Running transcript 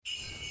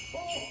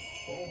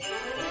Merry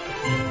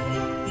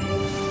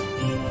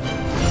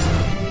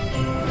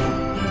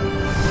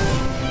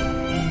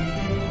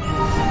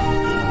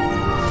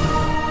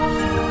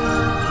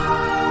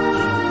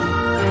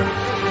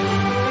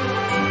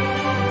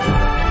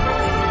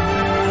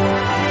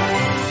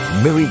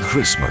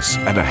Christmas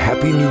and a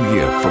Happy New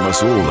Year from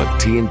us all at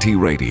TNT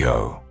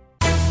Radio.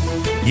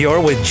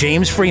 You're with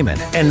James Freeman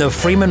and the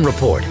Freeman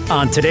Report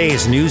on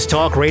today's News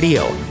Talk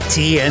Radio,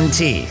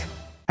 TNT.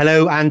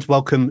 Hello and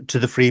welcome to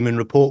the Freeman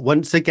Report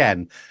once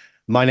again.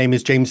 My name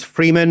is James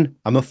Freeman.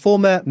 I'm a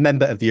former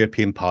member of the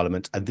European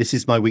Parliament, and this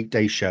is my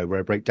weekday show where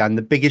I break down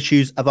the big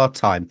issues of our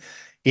time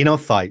in our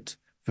fight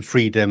for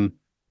freedom,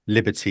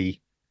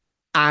 liberty,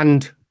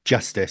 and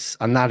justice.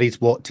 And that is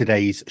what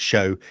today's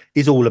show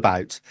is all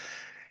about.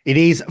 It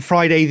is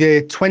Friday,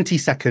 the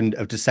 22nd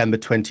of December,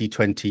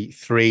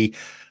 2023.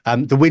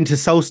 The winter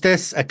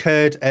solstice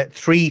occurred at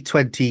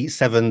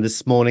 3:27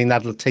 this morning.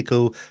 That'll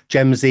tickle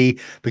Gemsy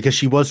because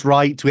she was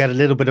right. We had a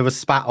little bit of a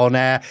spat on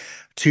air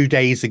 2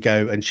 days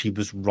ago and she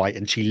was right.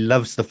 And she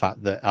loves the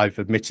fact that I've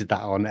admitted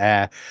that on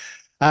air.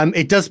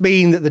 It does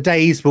mean that the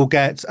days will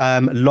get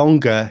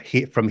longer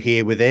from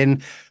here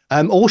within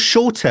or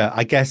shorter,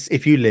 I guess,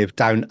 if you live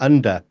down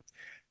under.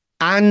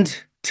 And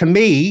to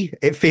me,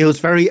 it feels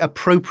very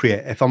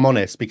appropriate, if I'm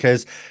honest,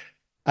 because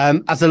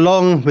as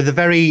along with a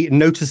very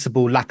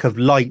noticeable lack of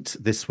light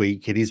this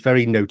week, it is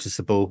very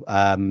noticeable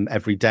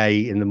every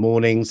day in the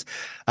mornings.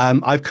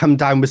 I've come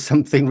down with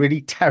something really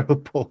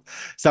terrible.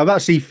 So I'm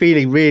actually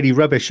feeling really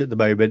rubbish at the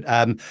moment,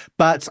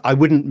 but I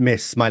wouldn't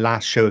miss my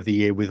last show of the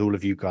year with all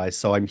of you guys.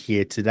 So I'm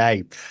here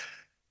today.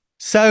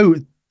 So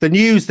the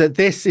news that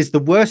this is the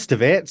worst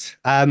of it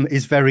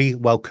is very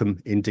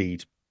welcome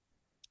indeed.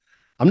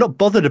 I'm not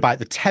bothered about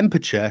the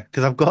temperature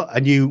because I've got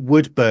a new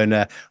wood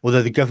burner,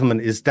 although the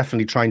government is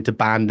definitely trying to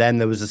ban them.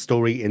 There was a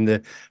story in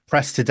the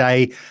press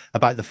today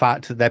about the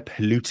fact that they're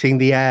polluting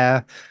the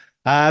air.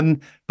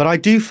 But I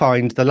do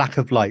find the lack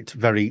of light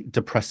very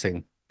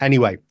depressing.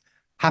 Anyway,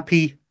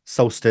 happy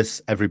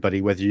solstice, everybody,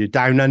 whether you're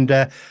down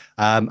under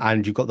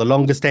and you've got the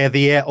longest day of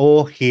the year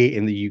or here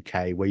in the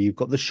UK where you've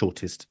got the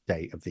shortest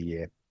day of the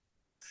year.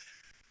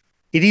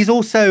 It is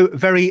also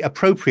very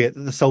appropriate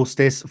that the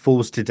solstice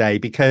falls today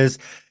because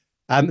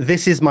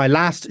this is my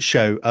last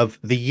show of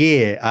the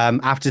year.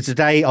 After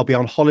today, I'll be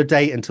on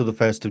holiday until the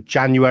 1st of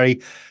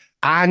January,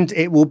 and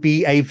it will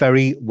be a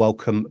very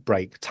welcome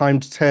break. Time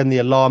to turn the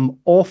alarm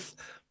off,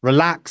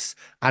 relax,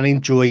 and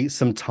enjoy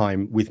some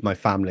time with my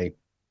family.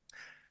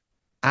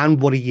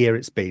 And what a year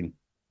it's been,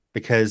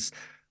 because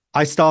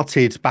I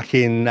started back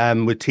in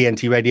with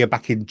TNT Radio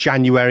back in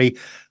January,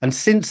 and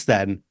since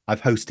then,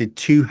 I've hosted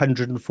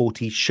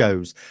 240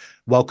 shows,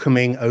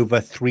 welcoming over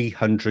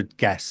 300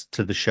 guests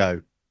to the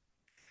show.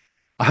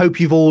 I hope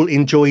you've all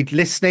enjoyed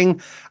listening.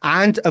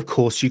 And of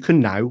course, you can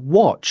now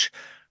watch.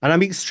 And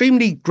I'm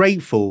extremely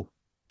grateful,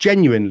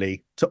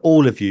 genuinely, to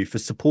all of you for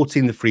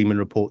supporting the Freeman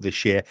Report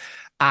this year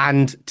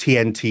and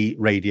TNT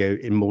Radio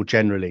in more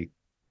generally.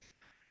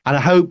 And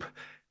I hope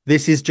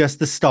this is just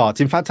the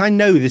start. In fact, I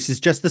know this is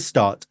just the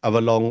start of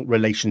a long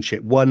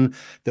relationship, one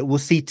that will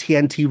see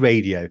TNT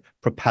Radio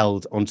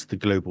propelled onto the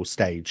global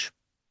stage.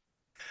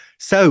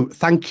 So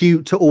thank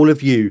you to all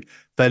of you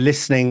for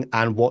listening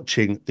and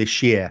watching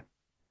this year.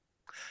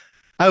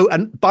 Oh,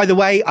 and by the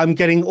way, I'm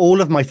getting all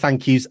of my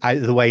thank yous out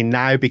of the way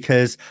now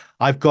because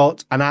I've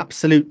got an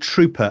absolute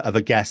trooper of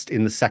a guest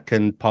in the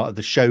second part of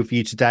the show for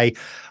you today,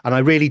 and I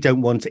really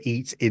don't want to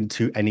eat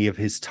into any of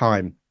his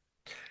time.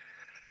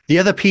 The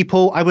other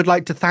people I would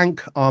like to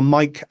thank are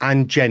Mike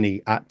and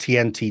Jenny at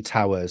TNT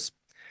Towers.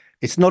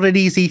 It's not an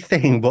easy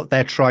thing what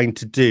they're trying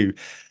to do,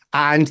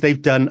 and they've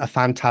done a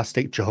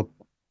fantastic job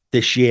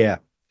this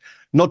year.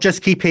 Not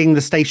just keeping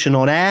the station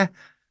on air,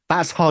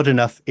 that's hard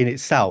enough in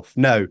itself,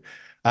 no.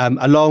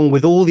 Along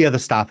with all the other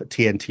staff at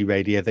TNT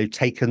Radio, they've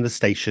taken the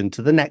station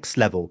to the next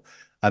level,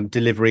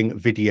 delivering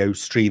video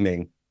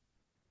streaming.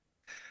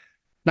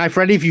 Now,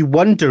 for any of you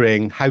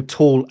wondering how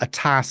tall a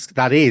task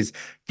that is,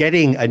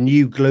 getting a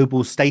new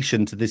global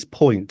station to this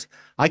point,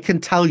 I can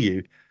tell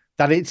you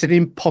that it's an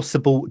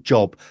impossible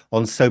job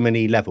on so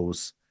many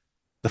levels.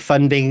 The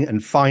funding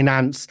and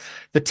finance,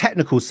 the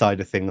technical side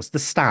of things, the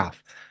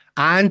staff,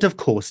 and of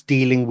course,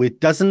 dealing with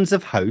dozens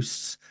of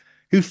hosts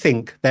who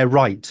think they're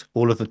right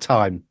all of the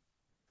time.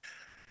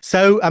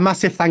 So a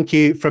massive thank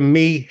you from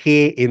me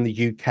here in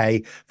the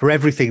UK for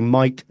everything,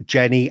 Mike,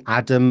 Jenny,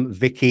 Adam,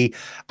 Vicky,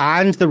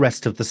 and the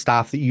rest of the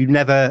staff that you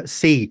never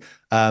see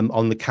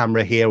on the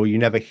camera here or you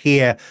never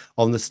hear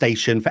on the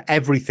station, for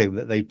everything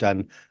that they've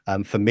done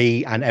for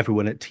me and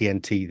everyone at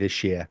TNT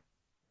this year.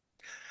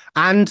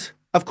 And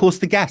of course,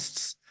 the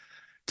guests.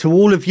 To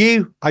all of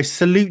you, I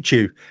salute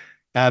you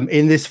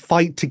in this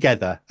fight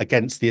together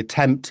against the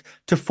attempt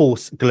to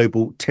force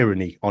global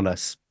tyranny on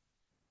us.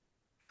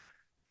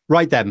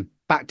 Right then.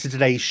 Back to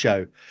today's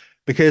show,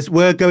 because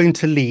we're going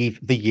to leave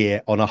the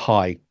year on a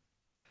high.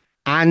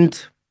 And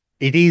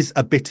it is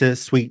a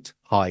bittersweet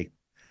high,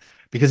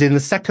 because in the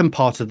second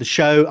part of the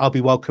show, I'll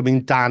be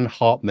welcoming Dan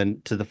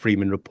Hartman to the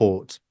Freeman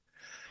Report.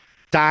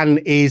 Dan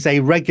is a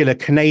regular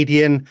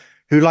Canadian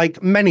who,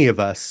 like many of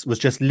us, was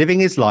just living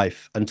his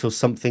life until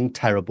something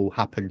terrible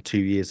happened 2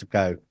 years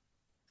ago.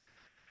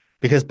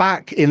 Because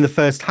back in the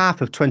first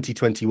half of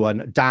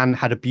 2021, Dan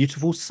had a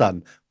beautiful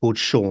son called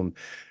Sean,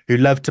 who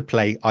loved to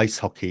play ice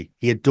hockey.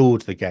 He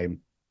adored the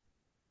game.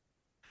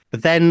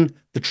 But then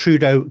the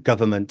Trudeau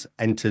government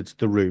entered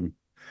the room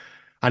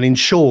and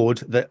ensured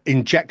that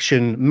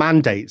injection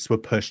mandates were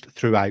pushed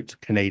throughout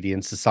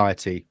Canadian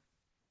society.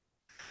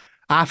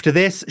 After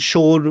this,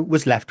 Sean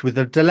was left with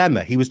a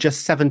dilemma. He was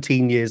just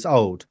 17 years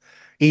old.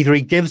 Either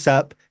he gives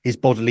up his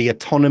bodily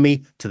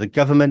autonomy to the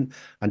government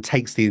and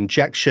takes the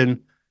injection,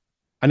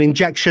 an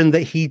injection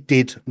that he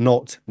did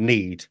not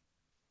need,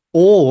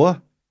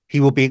 or he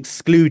will be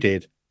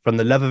excluded from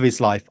the love of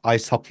his life,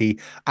 ice hockey,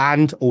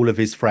 and all of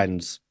his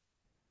friends.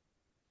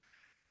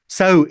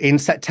 So in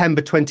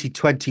September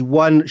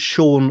 2021,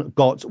 Sean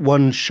got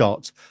one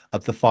shot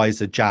of the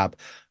Pfizer jab,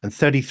 and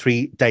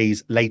 33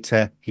 days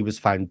later, he was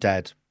found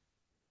dead.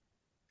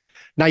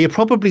 Now, you're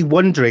probably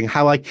wondering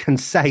how I can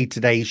say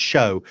today's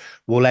show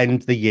will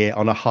end the year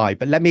on a high,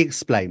 but let me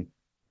explain.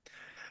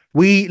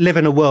 We live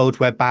in a world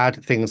where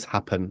bad things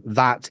happen.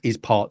 That is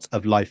part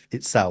of life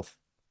itself.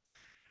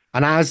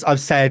 And as I've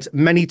said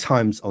many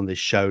times on this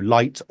show,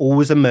 light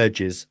always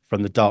emerges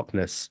from the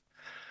darkness.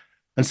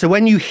 And so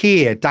when you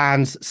hear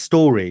Dan's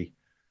story,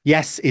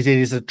 yes, it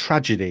is a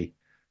tragedy.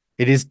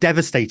 It has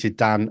devastated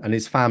Dan and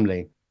his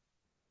family.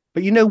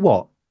 But you know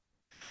what?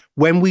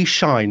 When we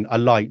shine a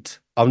light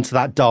onto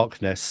that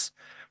darkness,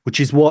 which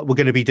is what we're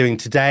going to be doing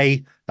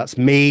today, that's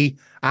me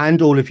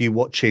and all of you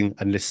watching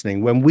and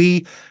listening. When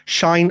we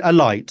shine a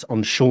light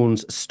on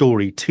Sean's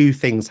story, two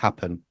things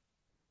happen.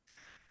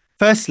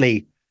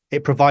 Firstly,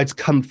 it provides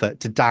comfort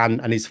to Dan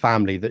and his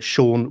family that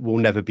Sean will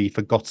never be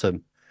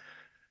forgotten.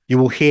 You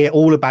will hear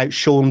all about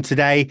Sean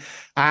today,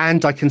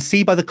 and I can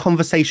see by the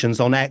conversations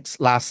on X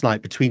last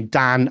night between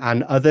Dan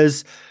and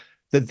others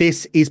that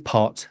this is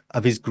part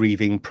of his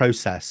grieving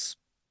process.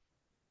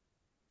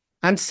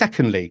 And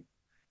secondly,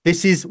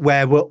 this is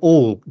where we're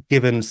all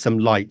given some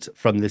light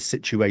from this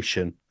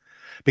situation,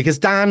 because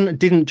Dan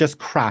didn't just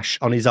crash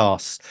on his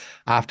arse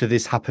after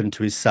this happened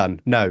to his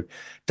son. No,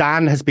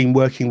 Dan has been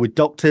working with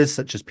doctors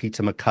such as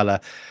Peter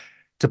McCullough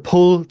to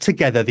pull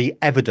together the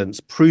evidence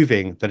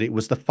proving that it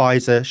was the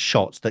Pfizer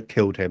shot that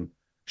killed him.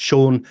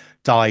 Sean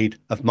died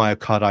of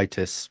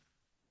myocarditis.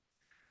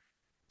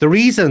 The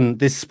reason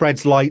this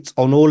spreads light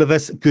on all of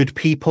us good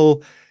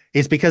people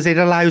is because it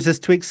allows us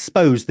to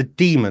expose the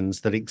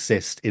demons that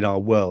exist in our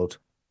world.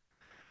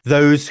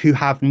 Those who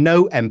have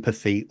no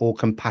empathy or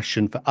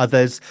compassion for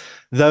others,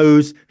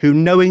 those who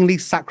knowingly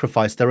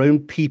sacrifice their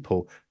own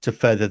people to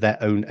further their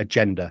own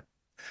agenda,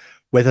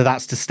 whether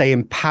that's to stay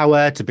in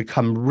power, to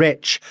become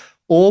rich,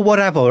 or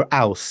whatever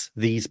else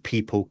these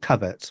people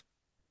covet.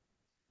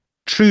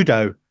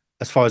 Trudeau,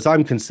 as far as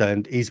I'm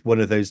concerned, is one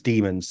of those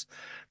demons.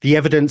 The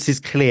evidence is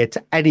clear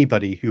to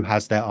anybody who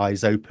has their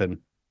eyes open.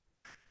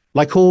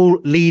 Like all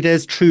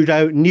leaders,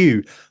 Trudeau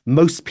knew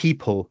most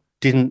people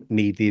didn't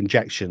need the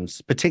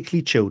injections,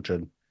 particularly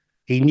children.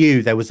 He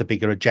knew there was a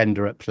bigger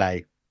agenda at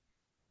play.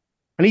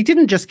 And he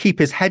didn't just keep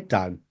his head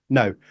down.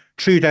 No,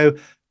 Trudeau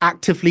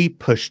actively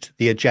pushed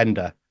the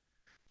agenda.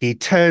 He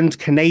turned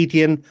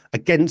Canadian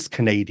against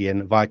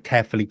Canadian via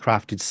carefully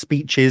crafted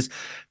speeches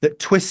that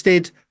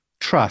twisted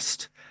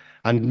trust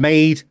and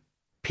made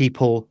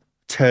people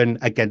turn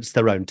against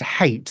their own, to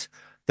hate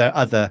their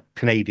other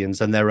Canadians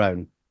and their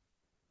own.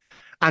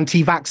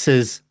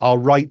 Anti-vaxxers are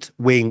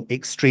right-wing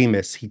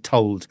extremists, he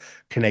told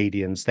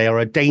Canadians. They are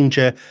a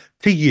danger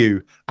to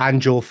you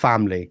and your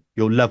family,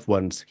 your loved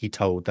ones, he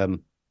told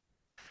them.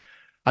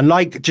 And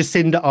like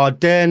Jacinda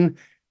Ardern,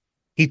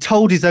 he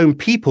told his own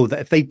people that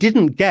if they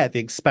didn't get the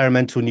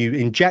experimental new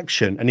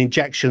injection, an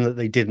injection that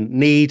they didn't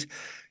need,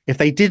 if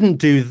they didn't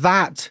do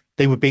that,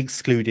 they would be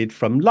excluded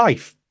from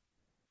life.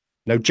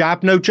 No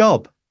jab, no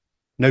job.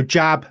 No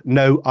jab,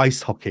 no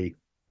ice hockey.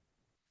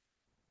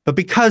 But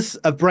because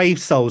of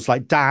brave souls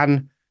like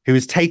Dan, who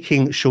is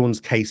taking Sean's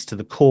case to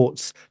the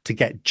courts to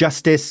get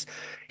justice,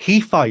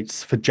 he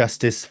fights for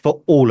justice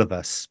for all of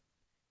us.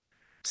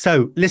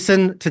 So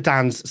listen to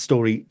Dan's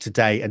story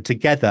today, and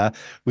together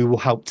we will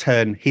help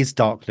turn his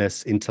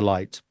darkness into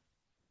light.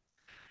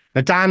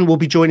 Now, Dan will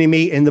be joining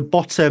me in the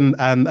bottom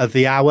of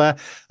the hour,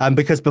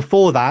 because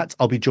before that,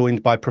 I'll be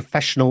joined by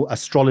professional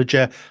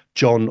astrologer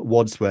John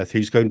Wadsworth,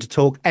 who's going to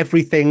talk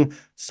everything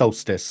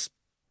solstice.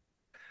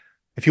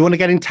 If you want to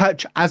get in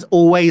touch, as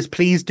always,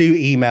 please do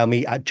email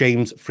me at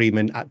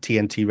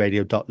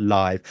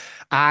jamesfreeman@tntradio.live.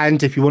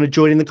 And if you want to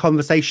join in the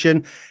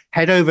conversation,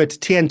 head over to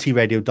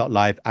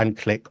tntradio.live and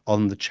click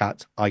on the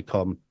chat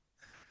icon.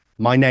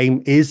 My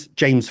name is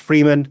James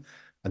Freeman,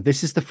 and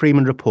this is the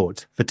Freeman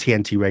Report for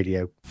TNT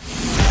Radio.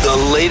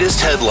 The latest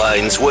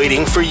headlines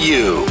waiting for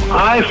you.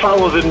 I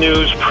follow the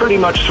news pretty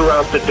much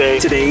throughout the day.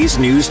 Today's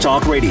News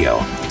Talk Radio,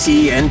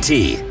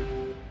 TNT.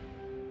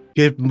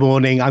 Good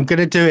morning. I'm going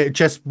to do it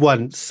just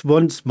once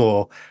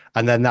more,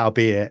 and then that'll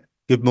be it.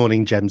 Good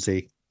morning,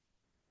 Jemsy.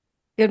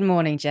 Good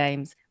morning,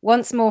 James.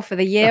 Once more for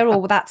the year,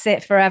 or that's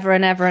it forever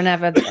and ever and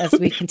ever as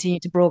we continue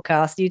to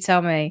broadcast? You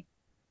tell me.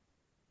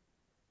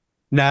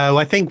 No,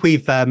 I think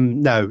we've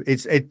no.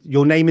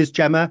 Your name is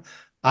Gemma.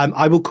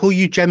 I will call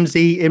you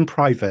Gemsy in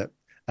private.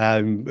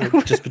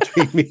 Just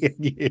between me and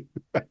you.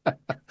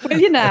 Will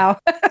you now?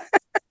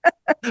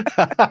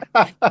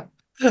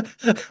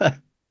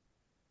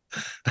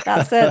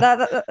 That's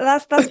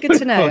good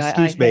to know. Oh,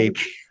 excuse me. Think.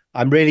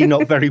 I'm really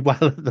not very well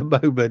at the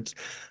moment.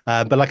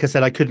 But like I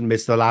said, I couldn't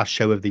miss the last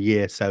show of the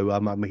year. So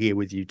I'm here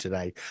with you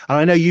today. And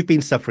I know you've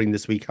been suffering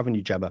this week, haven't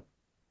you, Gemma?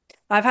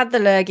 I've had the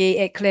lurgy.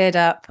 It cleared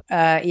up.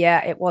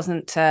 It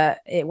wasn't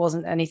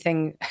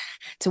anything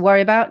to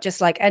worry about.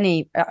 Just like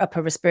any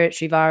upper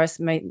respiratory virus,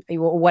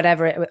 or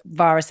whatever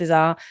viruses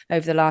are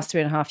over the last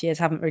 3.5 years,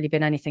 haven't really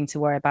been anything to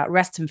worry about.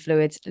 Rest and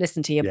fluids.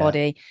 Listen to your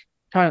body.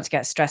 Try not to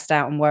get stressed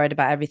out and worried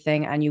about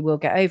everything, and you will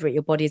get over it.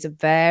 Your body is a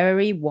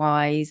very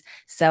wise,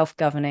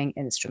 self-governing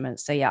instrument.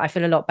 So yeah, I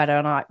feel a lot better,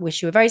 and I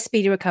wish you a very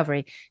speedy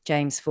recovery,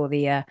 James, for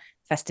the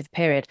festive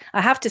period.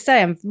 I have to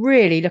say, I'm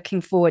really looking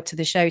forward to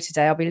the show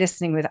today. I'll be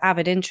listening with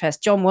avid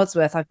interest. John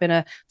Wadsworth, I've been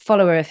a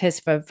follower of his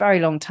for a very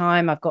long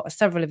time. I've got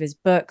several of his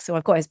books. So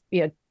I've got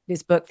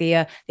his book,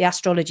 the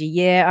Astrology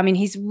Year. I mean,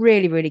 he's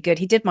really, really good.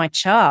 He did my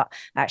chart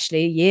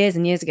actually years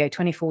and years ago,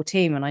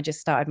 2014, when I just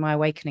started my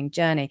awakening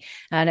journey.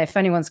 And if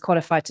anyone's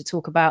qualified to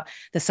talk about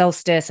the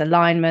solstice,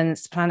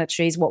 alignments,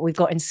 planetaries, what we've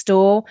got in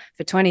store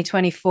for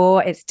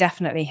 2024, it's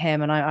definitely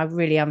him. And I'm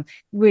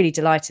really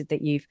delighted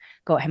that you've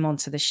got him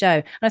onto the show.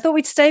 And I thought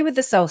we'd stay with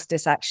the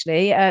solstice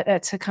actually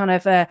to kind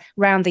of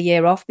round the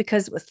year off,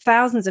 because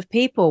thousands of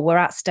people were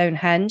at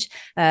Stonehenge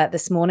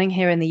this morning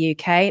here in the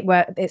UK,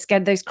 where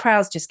those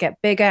crowds just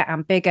get bigger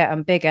and bigger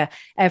and bigger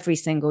every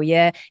single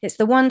year. It's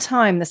the one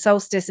time, the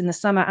solstice in the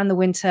summer and the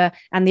winter,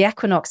 and the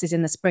equinoxes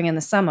in the spring and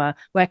the summer,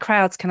 where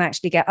crowds can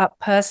actually get up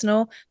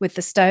personal with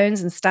the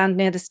stones and stand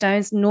near the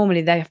stones.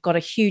 Normally they've got a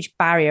huge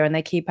barrier and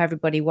they keep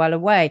everybody well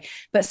away.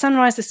 But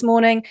sunrise this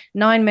morning,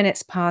 9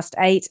 minutes past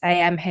 8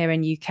 a.m. here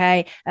in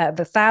UK,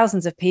 the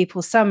thousands of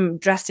people, some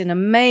dressed in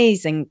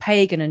amazing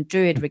pagan and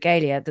druid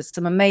regalia. There's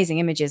some amazing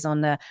images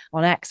on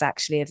X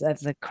actually of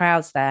the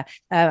crowds there,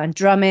 and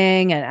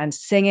drumming and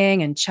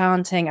singing and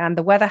chanting, and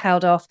the weather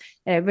held off.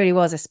 It really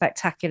was a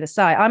spectacular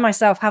sight. I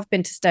myself have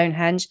been to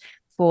Stonehenge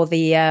for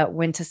the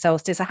winter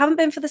solstice. I haven't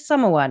been for the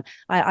summer one.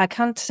 I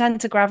can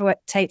tend to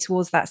gravitate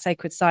towards that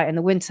sacred site in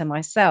the winter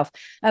myself.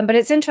 But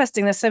it's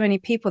interesting, there's so many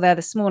people there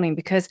this morning,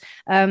 because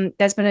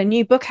there's been a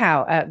new book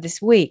out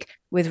this week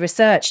with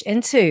research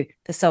into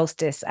the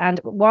solstice.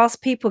 And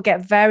whilst people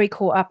get very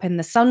caught up in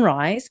the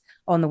sunrise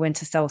on the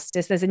winter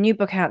solstice, there's a new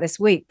book out this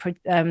week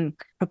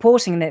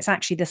purporting that it's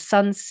actually the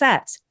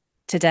sunset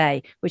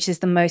today, which is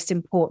the most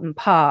important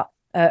part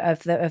of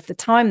the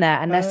time there.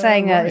 And they're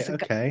saying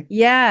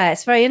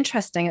it's very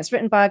interesting. It's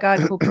written by a guy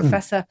called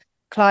Professor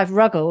Clive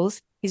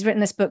Ruggles. He's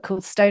written this book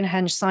called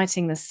Stonehenge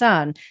Sighting the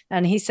Sun,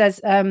 and he says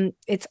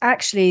it's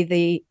actually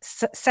the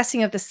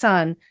setting of the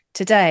sun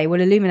today will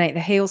illuminate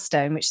the heel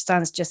stone, which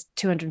stands just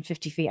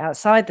 250 feet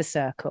outside the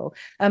circle.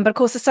 But of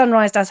course, the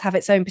sunrise does have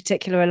its own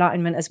particular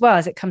alignment as well,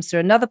 as it comes through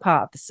another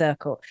part of the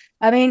circle.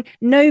 I mean,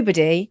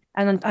 nobody,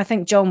 and I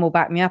think John will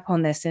back me up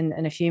on this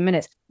in a few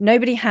minutes,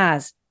 nobody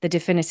has the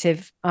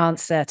definitive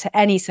answer to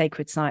any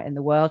sacred site in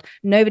the world.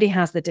 Nobody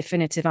has the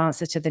definitive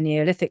answer to the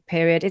Neolithic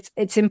period.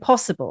 It's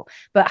impossible.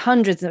 But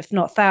hundreds, if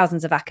not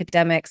thousands, of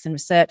academics and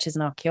researchers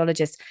and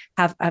archaeologists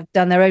have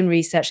done their own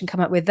research and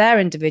come up with their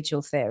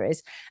individual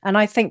theories. And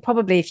I think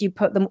probably if you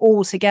put them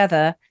all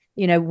together,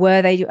 you know,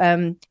 were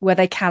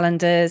they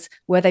calendars?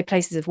 Were they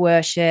places of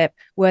worship?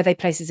 Were they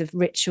places of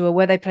ritual?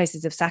 Were they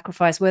places of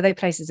sacrifice? Were they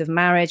places of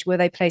marriage? Were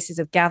they places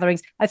of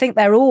gatherings? I think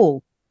they're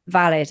all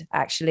valid,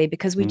 actually,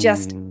 because we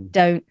just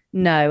don't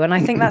know. And I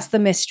think that's the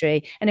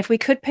mystery. And if we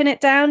could pin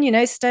it down, you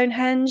know,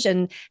 Stonehenge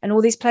and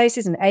all these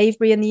places, and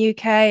Avebury in the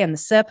UK, and the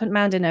Serpent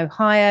Mound in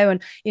Ohio,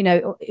 and, you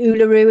know,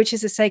 Uluru, which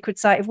is a sacred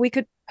site, if we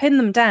could pin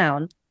them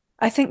down,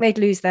 I think they'd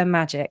lose their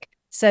magic.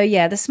 So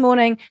yeah, this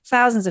morning,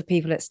 thousands of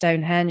people at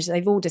Stonehenge.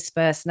 They've all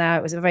dispersed now.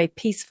 It was a very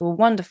peaceful,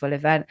 wonderful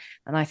event.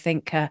 And I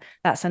think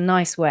that's a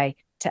nice way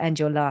to end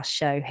your last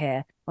show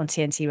here on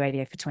TNT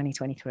Radio for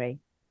 2023.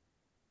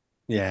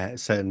 Yeah, it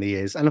certainly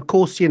is. And of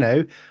course, you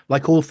know,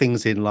 like all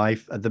things in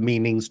life, the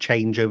meanings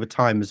change over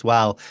time as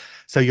well.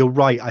 So you're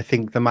right. I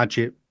think the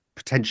magic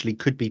potentially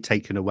could be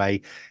taken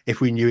away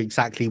if we knew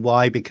exactly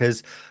why,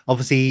 because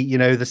obviously, you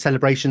know, the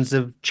celebrations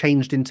have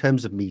changed in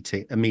terms of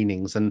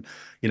meanings, and,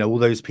 you know, all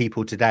those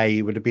people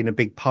today would have been a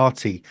big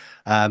party,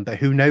 but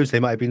who knows, they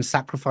might have been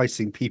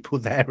sacrificing people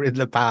there in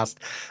the past.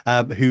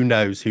 Who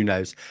knows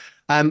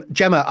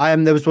Gemma,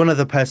 there was one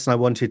other person I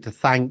wanted to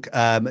thank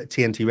at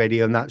TNT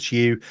Radio, and that's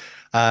you.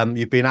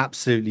 You've been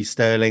absolutely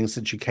sterling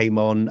since you came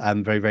on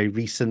very, very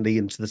recently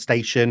into the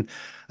station.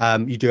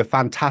 You do a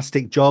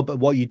fantastic job at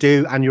what you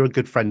do, and you're a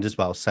good friend as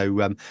well.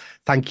 So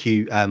thank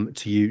you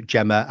to you,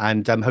 Gemma,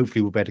 and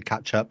hopefully we'll be able to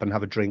catch up and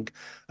have a drink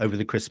over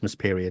the Christmas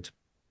period.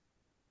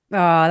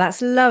 Oh,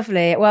 that's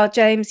lovely. Well,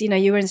 James,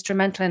 you were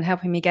instrumental in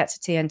helping me get to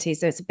TNT.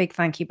 So it's a big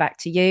thank you back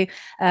to you.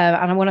 And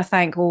I want to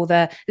thank all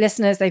the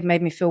listeners. They've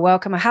made me feel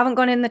welcome. I haven't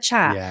gone in the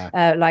chat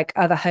like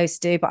other hosts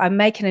do, but I'm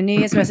making a New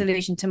Year's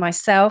resolution to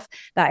myself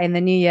that in the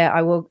new year,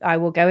 I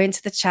will go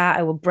into the chat.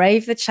 I will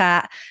brave the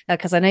chat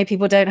because I know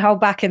people don't hold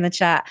back in the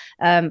chat.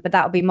 But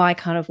that'll be my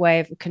kind of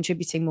way of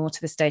contributing more to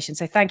the station.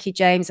 So thank you,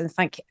 James, and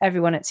thank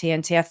everyone at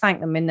TNT. I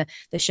thanked them in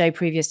the show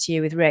previous to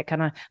you with Rick,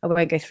 and I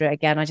won't go through it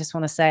again. I just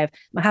want to say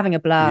I'm having a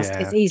blast.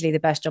 Yeah. It's easily the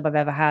best job I've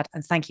ever had.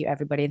 And thank you,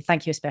 everybody. And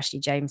thank you, especially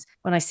James.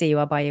 When I see you,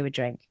 I'll buy you a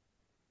drink.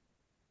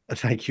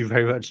 Thank you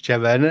very much,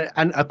 Gemma.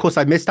 And of course,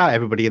 I missed out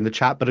everybody in the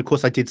chat, but of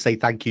course, I did say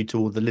thank you to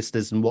all the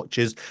listeners and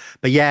watchers.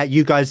 But yeah,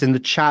 you guys in the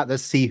chat,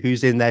 let's see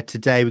who's in there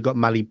today. We've got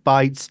Mally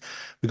Bites,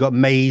 we've got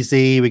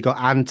Maisie, we've got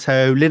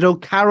Anto, Little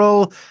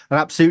Carol, an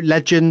absolute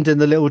legend in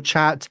the little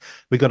chat.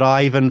 We've got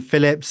Ivan,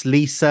 Phillips,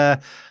 Lisa,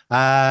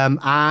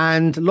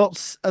 and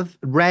lots of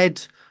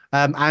Red,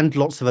 and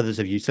lots of others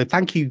of you. So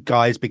thank you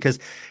guys, because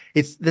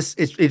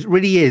it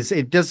really is.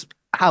 It does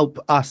help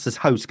us as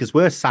hosts, because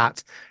we're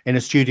sat in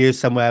a studio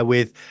somewhere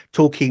with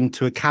talking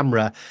to a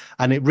camera,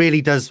 and it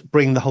really does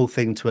bring the whole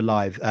thing to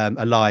alive.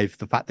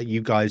 The fact that you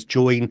guys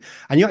join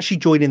and you actually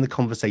join in the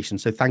conversation.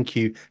 So thank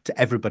you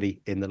to everybody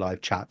in the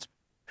live chat.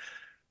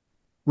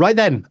 Right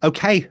then,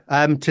 okay.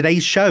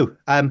 Today's show.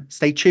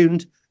 Stay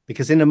tuned,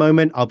 because in a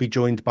moment I'll be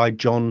joined by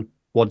John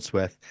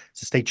Wadsworth.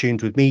 So stay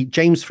tuned with me,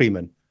 James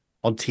Freeman,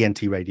 on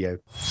TNT Radio.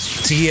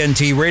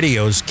 TNT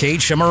Radio's Kate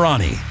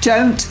Shemirani.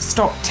 Don't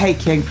stop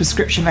taking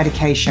prescription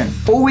medication.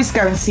 Always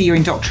go and see your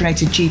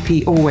indoctrinated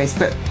GP, always.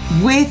 But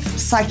with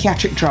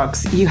psychiatric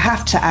drugs, you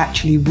have to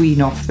actually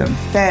wean off them.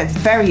 They're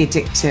very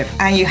addictive,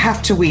 and you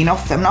have to wean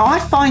off them. Now, I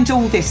find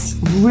all this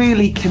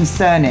really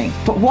concerning,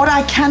 but what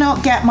I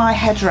cannot get my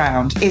head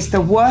around is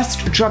the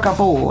worst drug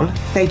of all.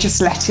 They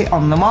just let it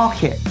on the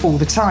market all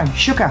the time.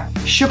 Sugar.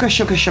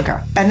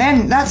 And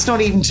then that's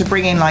not even to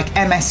bring in like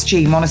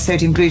MSG,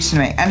 monosodium glutamate.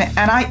 And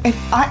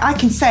I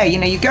can say,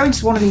 you go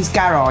into one of these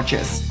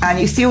garages and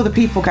you see all the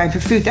people going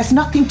for food. There's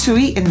nothing to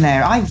eat in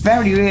there. I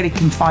very rarely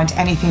can find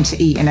anything to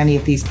eat in any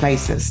of these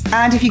places.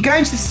 And if you go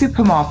into the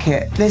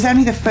supermarket, there's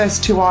only the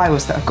first 2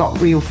 aisles that have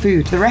got real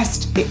food. The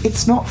rest,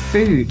 it's not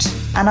food.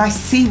 And I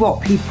see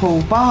what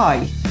people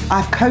buy.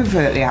 I've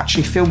covertly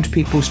actually filmed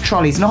people's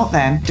trolleys, not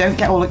them, don't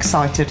get all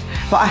excited,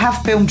 but I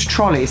have filmed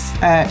trolleys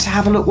to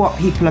have a look what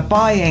people are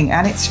buying.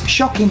 And it's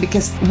shocking,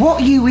 because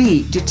what you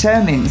eat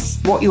determines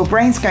what your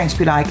brain's going to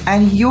be like,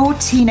 and your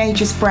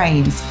teenagers'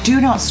 brains do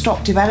not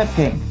stop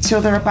developing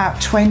till they're about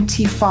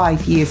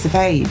 25 years of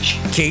age.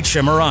 Kate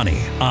Shemirani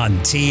on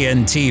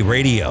TNT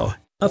Radio.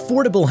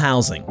 Affordable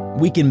housing,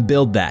 we can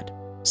build that.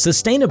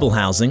 Sustainable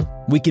housing,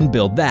 we can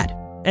build that.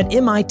 At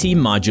MIT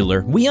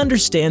Modular, we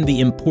understand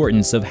the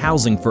importance of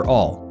housing for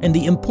all and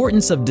the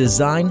importance of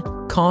design,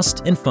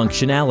 cost, and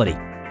functionality.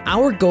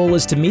 Our goal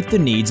is to meet the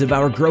needs of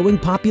our growing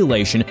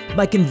population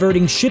by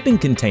converting shipping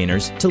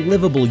containers to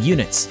livable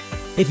units.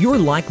 If you're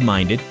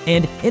like-minded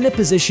and in a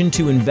position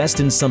to invest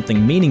in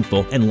something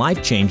meaningful and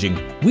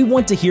life-changing, we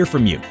want to hear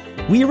from you.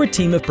 We are a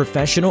team of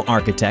professional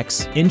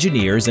architects,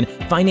 engineers, and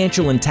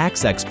financial and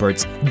tax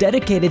experts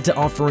dedicated to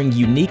offering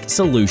unique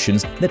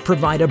solutions that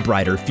provide a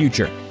brighter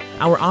future.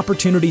 Our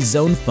Opportunity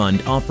Zone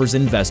Fund offers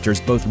investors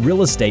both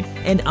real estate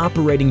and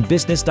operating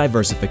business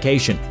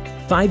diversification,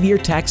 5-year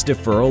tax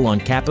deferral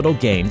on capital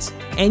gains,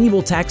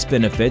 annual tax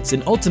benefits,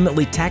 and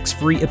ultimately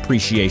tax-free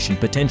appreciation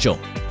potential.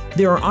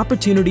 There are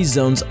opportunity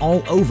zones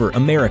all over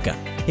America.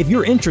 If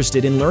you're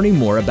interested in learning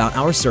more about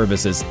our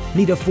services,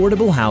 need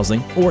affordable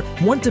housing, or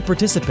want to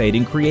participate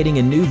in creating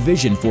a new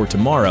vision for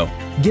tomorrow,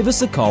 give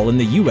us a call in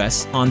the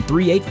U.S. on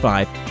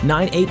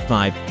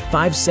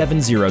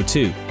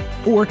 385-985-5702.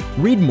 Or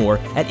read more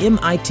at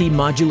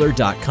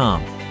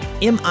mitmodular.com.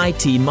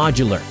 MIT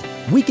Modular.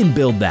 We can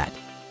build that.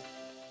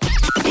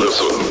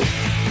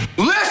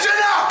 Listen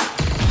up!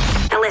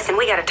 Now listen,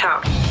 we gotta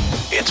talk.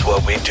 It's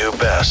what we do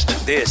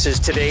best. This is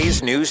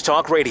today's News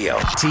Talk Radio,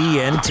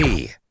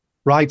 TNT.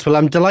 Right. Well,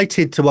 I'm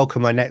delighted to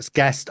welcome my next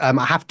guest. I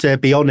have to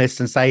be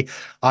honest and say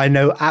I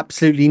know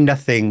absolutely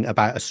nothing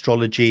about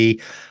astrology,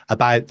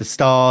 about the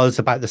stars,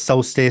 about the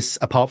solstice,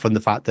 apart from the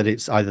fact that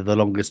it's either the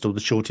longest or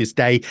the shortest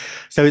day.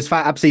 So it's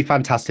absolutely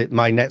fantastic.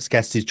 My next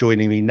guest is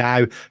joining me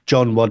now,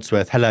 John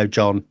Wadsworth. Hello,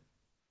 John.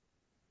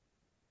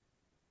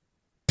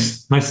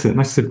 Nice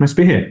to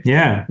be here.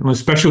 Yeah, it was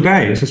a special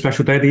day. It's a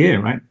special day of the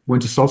year, right?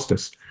 Winter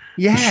solstice.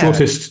 Yeah. The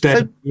shortest day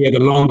of the year, the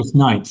longest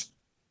night.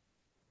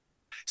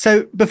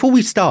 So before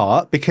we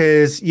start,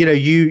 because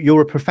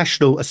you're a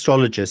professional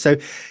astrologer, so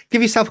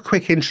give yourself a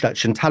quick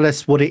introduction. Tell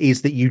us what it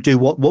is that you do.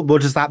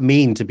 What does that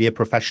mean to be a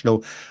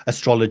professional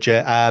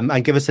astrologer?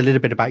 And give us a little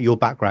bit about your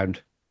background.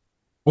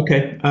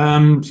 Okay,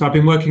 so I've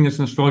been working as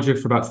an astrologer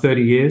for about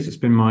 30 years. It's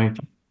been my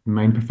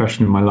main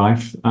profession in my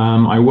life.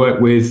 I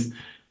work with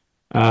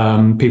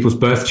people's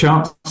birth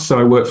charts. So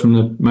I work from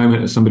the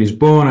moment that somebody's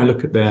born. I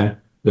look at the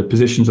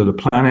positions of the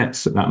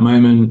planets at that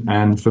moment,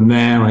 and from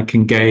there I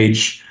can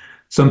gauge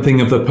something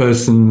of the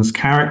person's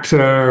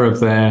character, of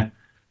their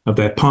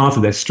path,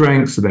 of their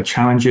strengths, of their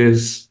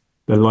challenges,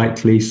 the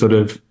likely sort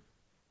of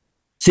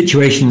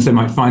situations they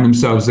might find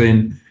themselves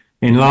in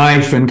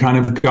life, and kind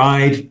of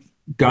guide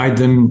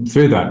them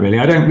through that. Really,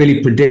 I don't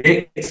really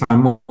predict.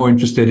 I'm more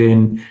interested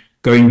in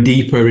going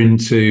deeper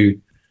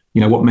into,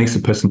 what makes a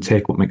person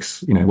tick, what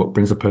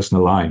brings a person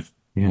alive.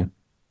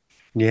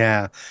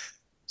 Yeah.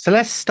 So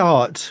let's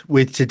start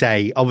with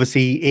today.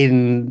 Obviously,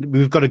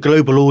 we've got a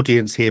global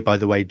audience here, by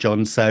the way,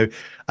 John. So,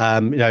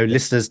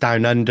 listeners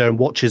down under and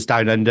watchers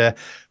down under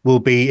it'll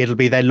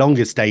be their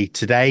longest day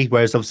today,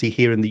 whereas obviously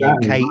here in the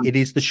UK, it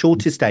is the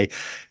shortest day.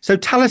 So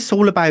tell us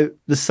all about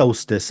the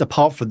solstice,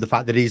 apart from the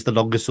fact that it is the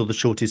longest or the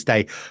shortest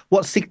day.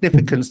 What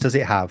significance does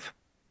it have?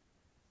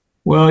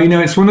 Well,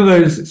 it's one of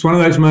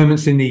those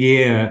moments in the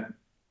year.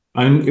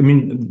 I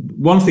mean,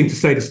 one thing to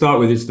say to start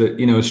with is that,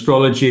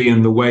 astrology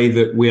and the way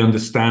that we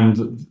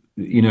understand,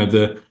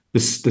 the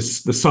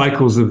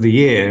cycles of the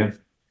year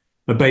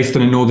are based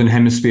on a Northern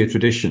Hemisphere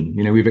tradition.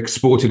 We've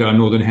exported our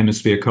Northern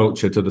Hemisphere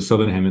culture to the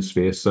Southern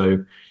Hemisphere.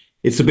 So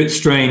it's a bit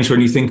strange when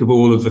you think of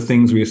all of the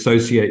things we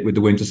associate with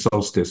the winter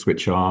solstice,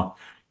 which are,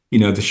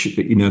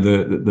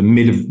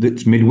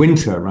 it's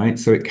midwinter, right?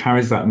 So it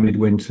carries that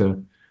midwinter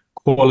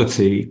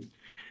quality.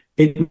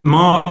 It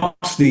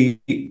marks the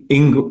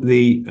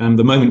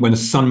moment when the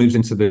sun moves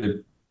into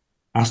the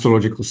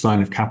astrological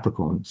sign of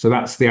Capricorn. So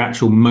that's the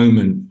actual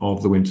moment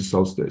of the winter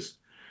solstice.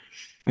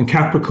 And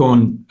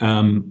Capricorn,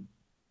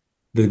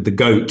 the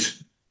goat.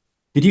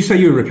 Did you say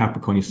you were a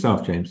Capricorn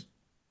yourself, James?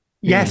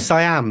 Yes,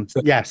 I am.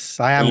 Yes,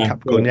 I am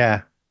Capricorn.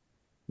 Yeah.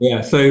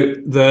 So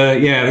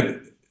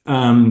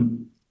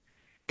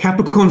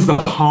Capricorn's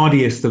the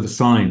hardiest of the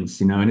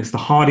signs, and it's the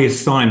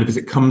hardiest sign because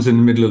it comes in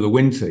the middle of the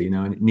winter,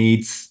 and it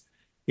needs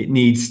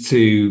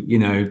to,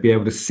 be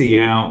able to see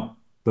out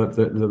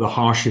the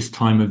harshest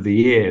time of the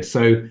year.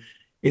 So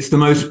it's the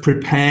most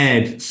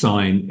prepared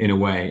sign in a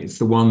way. It's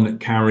the one that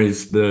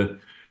carries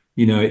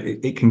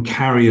it can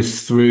carry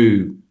us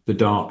through the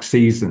dark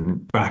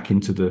season back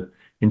into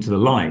the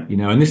light,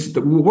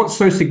 and what's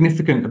so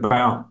significant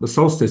about the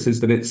solstice is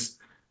that it's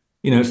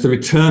the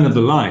return of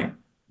the light.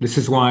 This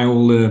is why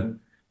all the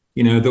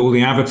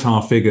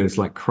avatar figures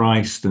like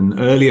Christ and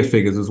earlier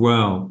figures as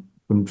well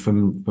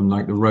from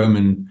like the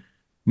Roman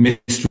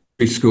mystery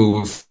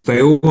schools, they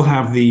all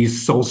have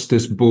these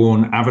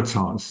solstice-born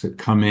avatars that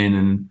come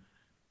in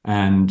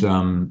and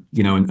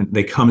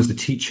they come as the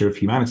teacher of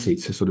humanity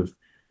to sort of,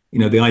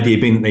 the idea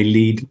being that they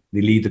lead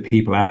the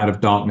people out of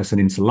darkness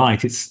and into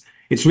light.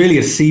 It's really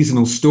a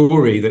seasonal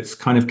story that's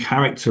kind of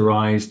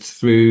characterized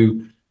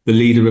through the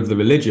leader of the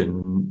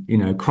religion.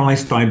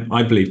 Christ,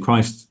 I believe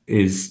Christ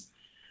is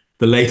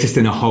the latest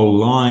in a whole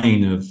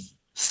line of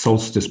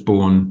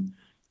solstice-born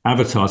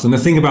avatars. And the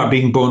thing about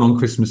being born on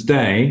Christmas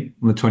Day,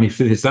 on the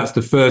 25th, is that's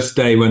the first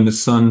day when the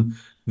sun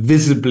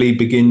visibly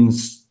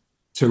begins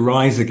to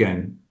rise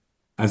again,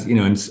 as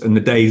and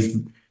the days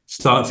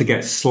start to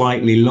get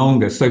slightly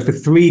longer. So for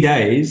 3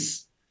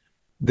 days,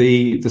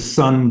 the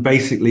sun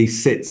basically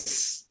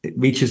it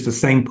reaches the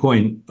same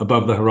point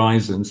above the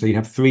horizon. So you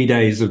have 3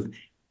 days of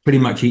pretty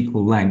much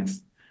equal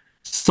length.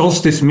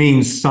 Solstice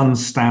means sun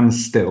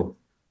stands still.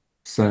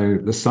 So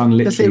the sun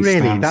literally Does it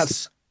really? stands.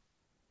 That's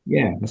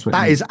what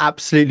that is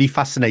absolutely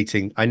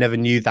fascinating. I never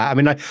knew that. I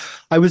mean,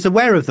 I was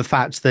aware of the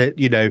fact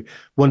that,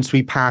 once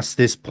we pass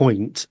this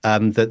point,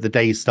 that the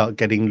days start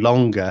getting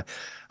longer.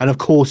 And of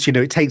course,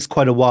 it takes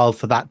quite a while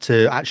for that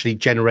to actually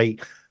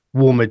generate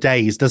warmer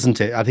days,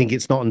 doesn't it? I think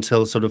it's not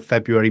until sort of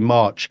February,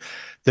 March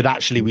that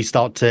actually we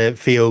start to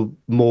feel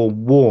more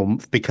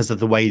warmth because of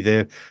the way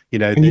it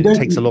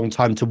takes a long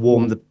time to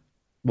warm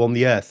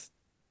the earth.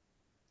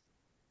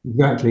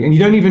 Exactly. And you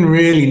don't even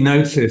really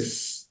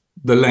notice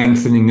the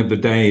lengthening of the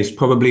days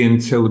probably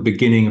until the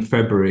beginning of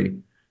February,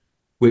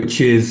 which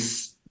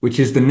is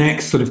the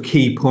next sort of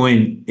key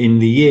point in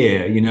the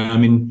year. I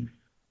mean,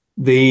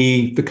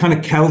 the kind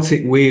of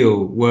Celtic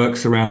wheel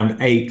works around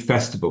 8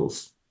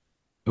 festivals,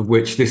 of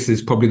which this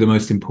is probably the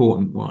most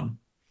important one.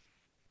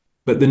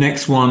 But the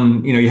next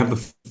one, you have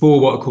the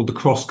 4 what are called the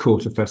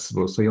cross-quarter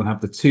festivals. So you'll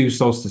have the 2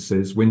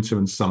 solstices, winter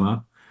and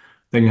summer.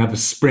 Then you have the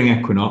spring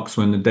equinox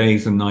when the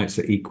days and nights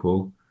are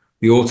equal.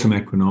 The autumn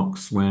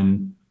equinox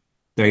when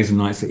days and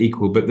nights are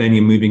equal, but then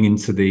you're moving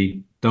into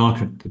the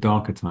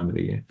darker time of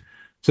the year.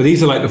 So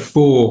these are like the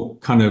 4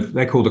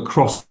 they're called the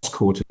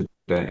cross-quarter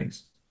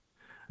days.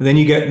 And then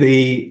you get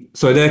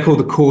they're called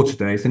the quarter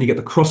days. Then you get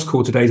the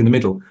cross-quarter days in the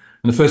middle.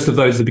 And the first of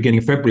those is the beginning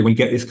of February, when you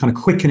get this kind of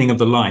quickening of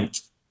the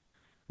light.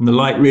 And the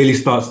light really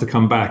starts to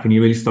come back and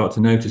you really start to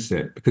notice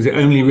it, because it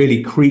only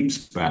really creeps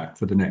back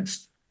for the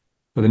next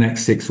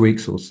 6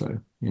 weeks or so.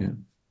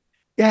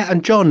 Yeah,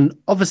 and John,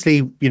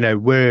 obviously,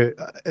 we're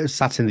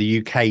sat in the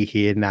UK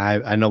here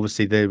now, and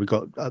obviously we've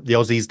got the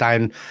Aussies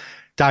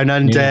down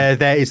under. Yeah.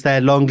 There is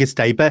their longest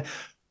day. But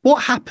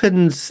what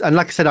happens? And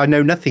like I said, I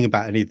know nothing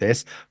about any of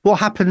this. What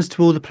happens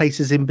to all the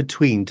places in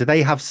between? Do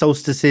they have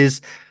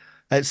solstices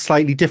at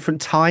slightly different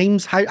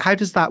times? How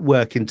does that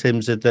work in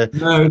terms of the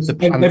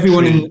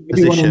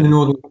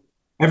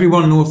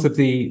everyone north of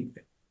the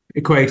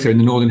equator in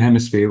the northern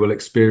hemisphere will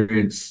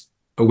experience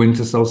a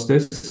winter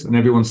solstice, and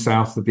everyone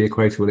south of the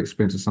equator will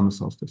experience a summer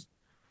solstice.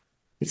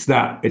 It's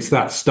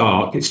that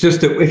stark. It's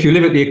just that if you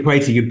live at the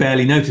equator, you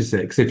barely notice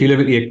it. Because if you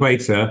live at the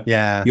equator,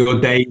 your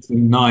days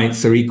and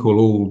nights are equal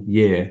all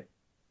year.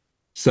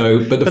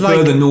 So, but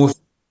further north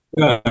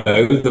you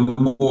go,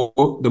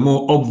 the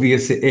more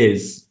obvious it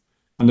is,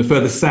 and the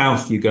further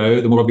south you go,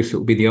 the more obvious it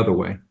will be the other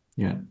way.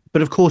 Yeah.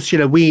 But of course,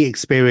 we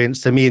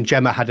experienced, and me and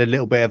Gemma had a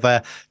little bit of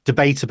a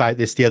debate about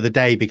this the other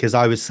day, because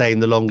I was saying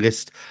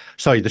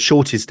the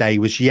shortest day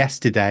was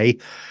yesterday,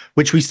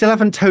 which we still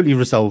haven't totally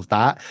resolved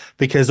that,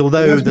 because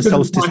although the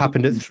solstice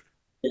happened at...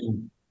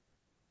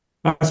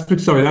 That's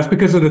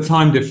because of the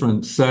time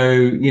difference. So,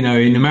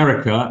 in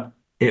America,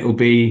 it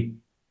would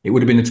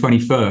have been the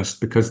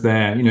 21st, because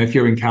if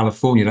you're in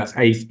California, that's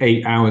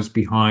eight hours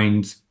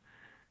behind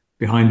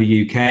the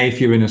UK. If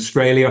you're in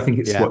Australia, I think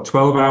it's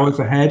 12 hours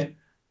ahead.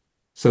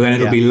 So then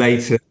it'll be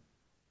later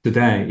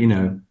today,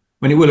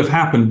 when it will have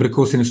happened. But of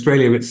course, in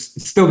Australia,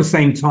 it's still the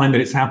same time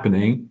that it's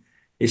happening.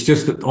 It's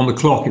just that on the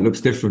clock, it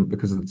looks different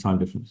because of the time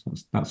difference.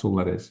 That's all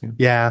that is.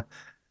 Yeah.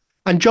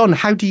 And John,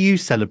 how do you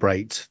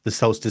celebrate the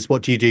solstice?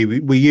 What do you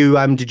do? Were you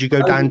did you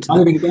go down to? I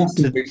live in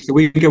Glastonbury, so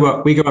we go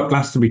up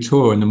Glastonbury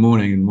Tor in the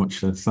morning and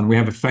watch the sun. We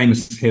have a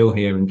famous hill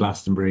here in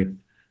Glastonbury.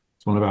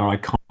 It's one of our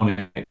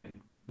iconic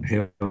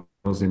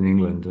hills in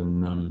England,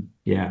 and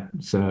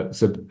so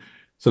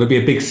there'll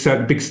be there's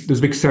a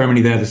big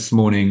ceremony there this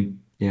morning.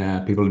 Yeah,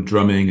 people are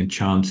drumming and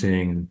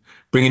chanting and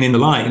bringing in the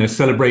light.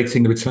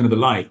 Celebrating the return of the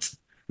light,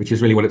 which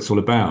is really what it's all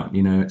about.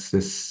 It's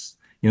this.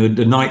 The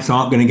nights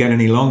aren't going to get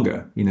any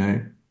longer.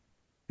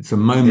 It's a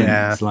moment.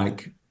 Yeah. It's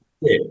like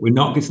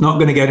it's not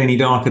going to get any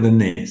darker than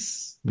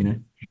this.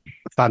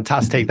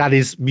 Fantastic. That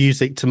is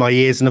music to my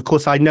ears. And of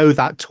course, I know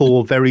that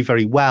tour very,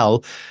 very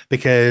well,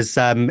 because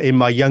in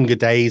my younger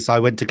days, I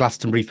went to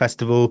Glastonbury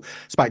Festival.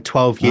 It's about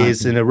 12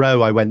 years in a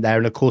row I went there.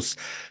 And of course,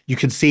 you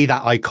can see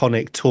that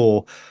iconic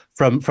tour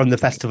from the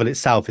festival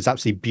itself. It's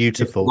absolutely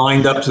beautiful. It's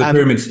lined up to the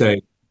pyramid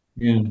stage.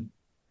 Yeah.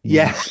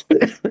 Yeah.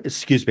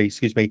 Excuse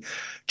me.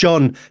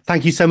 John,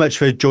 thank you so much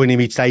for joining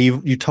me today.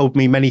 You told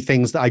me many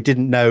things that I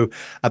didn't know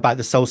about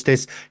the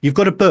solstice. You've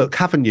got a book,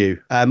 haven't you?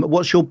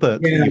 What's your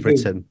book that you've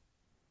written?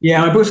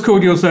 Yeah, my book's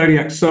called Your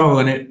Zodiac Soul,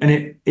 and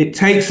it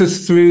takes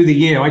us through the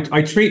year.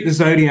 I treat the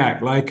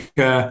zodiac like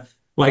I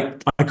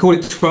call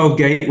it 12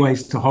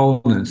 gateways to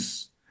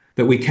wholeness,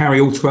 that we carry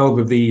all 12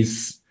 of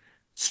these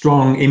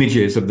strong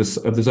images of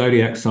the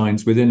zodiac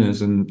signs within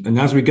us, and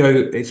as we go,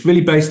 it's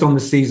really based on the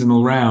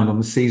seasonal round, on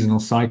the seasonal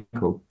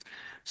cycle.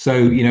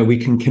 So we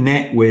can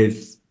connect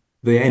with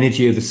the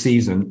energy of the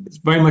season. It's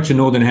very much a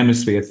Northern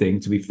Hemisphere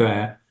thing, to be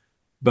fair.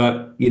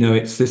 But,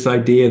 it's this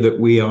idea that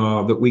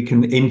we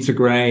can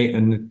integrate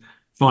and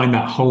find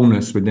that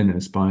wholeness within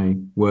us by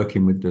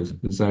working with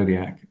the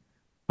zodiac.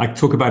 I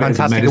talk about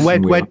Fantastic. it as a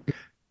medicine. And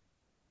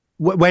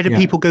where do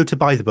people go to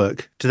buy the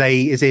book?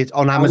 Is it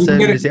on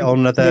Amazon? Is it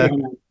on other?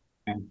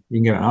 You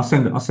can get it. I'll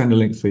send a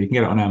link for you. You can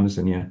get it on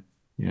Amazon.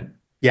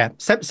 Yeah.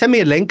 Send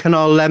me a link, and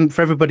I'll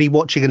for everybody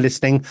watching and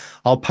listening,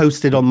 I'll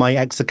post it on my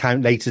X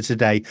account later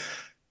today.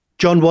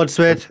 John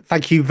Wadsworth,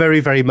 thank you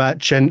very, very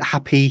much, and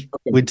happy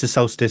winter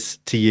solstice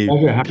to you.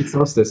 Okay, happy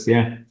solstice,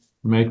 yeah.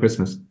 Merry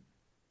Christmas.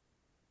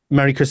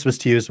 Merry Christmas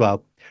to you as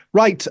well.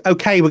 Right,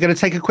 okay, we're going to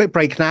take a quick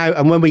break now,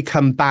 and when we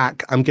come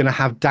back, I'm going to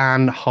have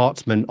Dan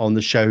Hartman on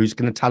the show, who's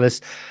going to tell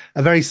us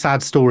a very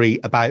sad story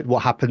about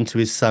what happened to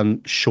his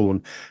son,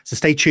 Sean. So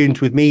stay tuned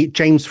with me,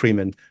 James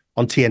Freeman,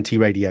 on TNT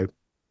Radio.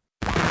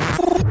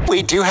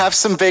 We do have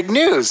some big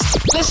news.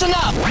 Listen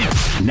up.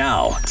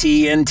 Now,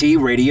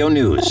 TNT Radio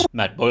News.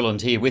 Matt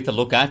Boyland here with a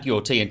look at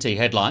your TNT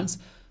headlines.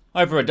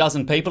 Over a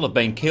dozen people have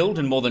been killed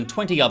and more than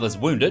 20 others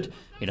wounded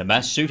in a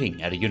mass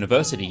shooting at a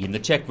university in the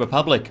Czech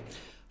Republic.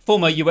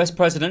 Former US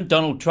President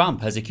Donald Trump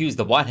has accused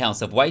the White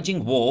House of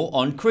waging war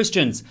on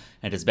Christians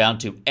and is bound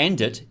to end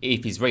it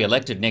if he's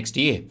re-elected next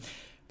year.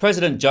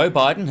 President Joe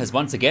Biden has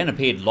once again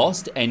appeared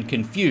lost and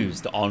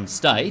confused on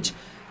stage.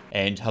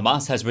 And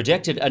Hamas has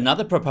rejected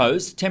another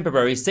proposed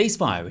temporary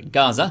ceasefire in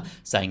Gaza,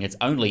 saying it's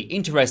only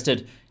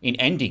interested in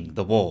ending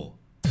the war.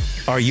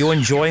 Are you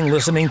enjoying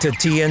listening to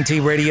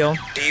TNT Radio?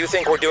 Do you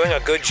think we're doing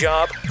a good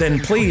job? Then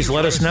please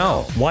let us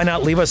know. Why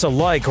not leave us a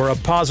like or a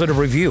positive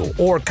review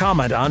or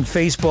comment on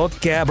Facebook,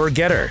 Gab, or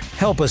Getter?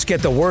 Help us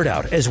get the word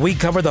out as we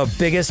cover the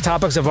biggest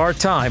topics of our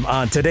time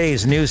on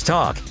today's News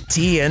Talk,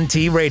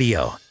 TNT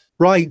Radio.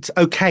 Right.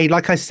 Okay.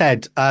 Like I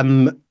said,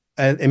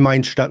 in my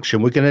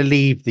introduction, we're going to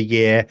leave the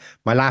year,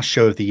 my last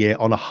show of the year,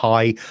 on a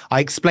high. I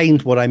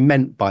explained what I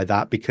meant by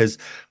that, because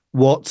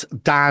what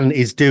Dan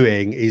is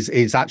doing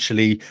is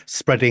actually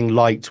spreading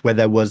light where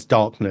there was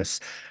darkness.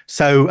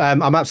 So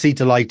I'm absolutely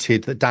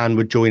delighted that Dan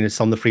would join us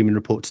on the Freeman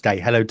Report today.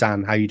 Hello,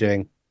 Dan. How are you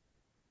doing?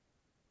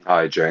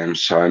 Hi,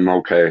 James. I'm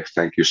okay.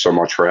 Thank you so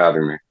much for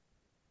having me.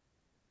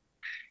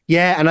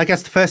 Yeah, and I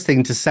guess the first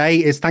thing to say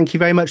is thank you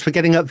very much for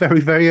getting up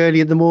very, very early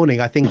in the morning.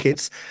 I think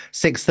it's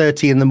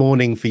 6:30 in the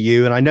morning for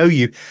you. And I know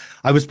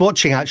I was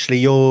watching, actually,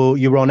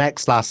 you were on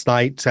X last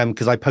night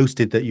because I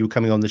posted that you were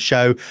coming on the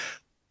show.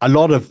 a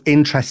lot of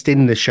interest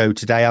in the show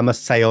today, I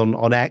must say,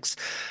 on X.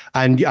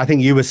 And I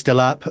think you were still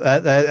up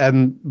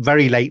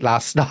very late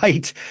last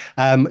night,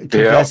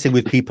 conversing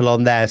with people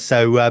on there.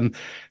 So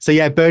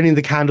yeah, burning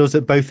the candles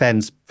at both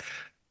ends.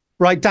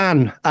 Right,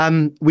 Dan,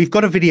 we've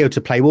got a video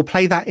to play. We'll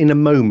play that in a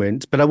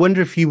moment, but I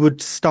wonder if you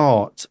would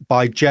start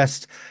by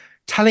just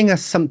telling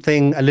us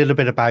something a little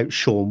bit about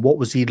Sean. What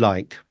was he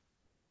like?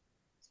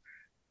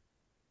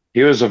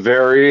 He was a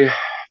very,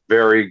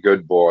 very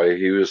good boy.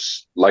 He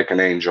was like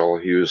an angel.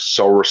 He was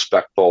so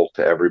respectful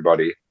to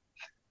everybody,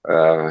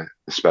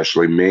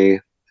 especially me.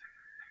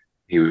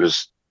 He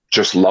was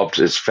just loved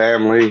his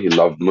family. He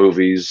loved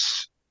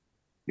movies.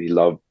 He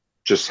loved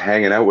just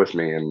hanging out with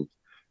me, and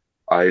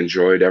I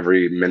enjoyed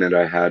every minute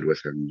I had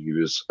with him. He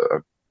was a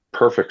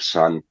perfect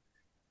son.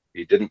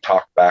 He didn't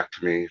talk back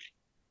to me.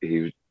 He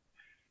was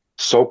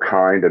so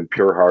kind and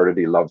pure-hearted.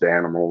 He loved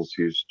animals.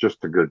 He was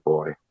just a good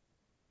boy.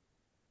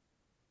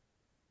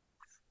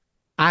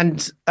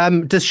 And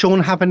does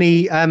Sean have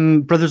any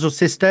brothers or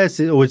sisters,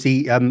 or is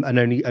he an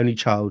only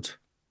child?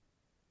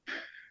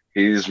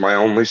 He's my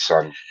only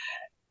son.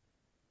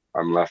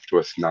 I'm left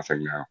with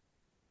nothing now.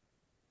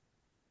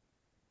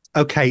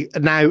 Okay,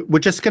 now we're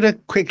just going to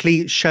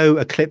quickly show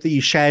a clip that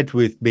you shared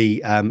with me,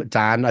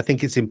 Dan. I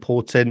think it's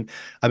important.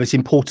 It's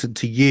important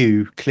to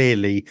you,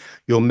 clearly,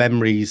 your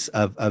memories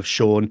of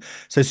Sean.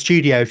 So,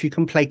 studio, if you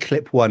can play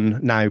clip 1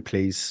 now,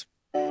 please.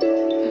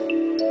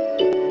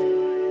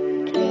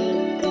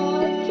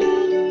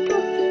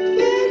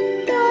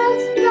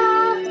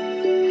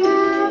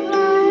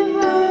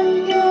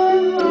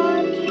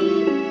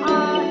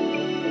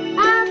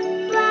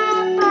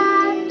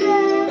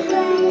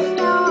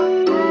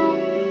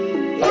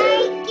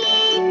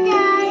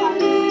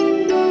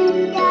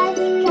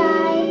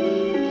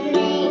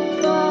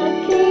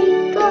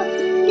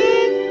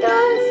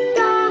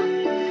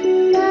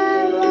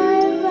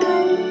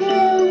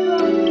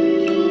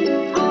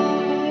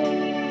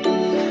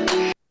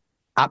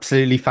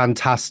 Absolutely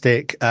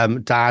fantastic,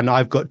 Dan.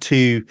 I've got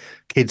 2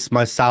 kids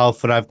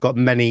myself, and I've got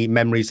many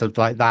memories of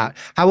like that.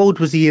 How old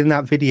was he in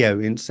that video,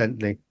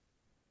 incidentally?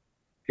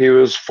 He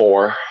was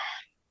 4.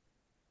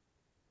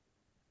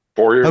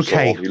 4 years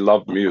old. He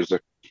loved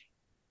music.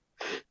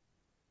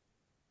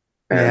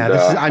 And,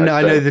 yeah, I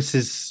know this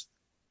is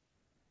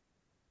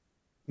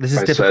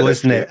difficult,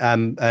 isn't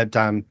it,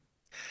 Dan?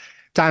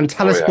 Dan,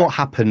 tell us what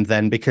happened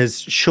then,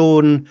 because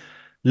Sean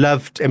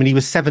loved, he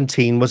was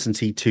 17, wasn't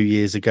he, 2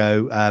 years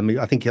ago?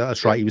 I think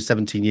that's right. He was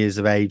 17 years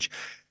of age.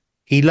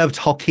 He loved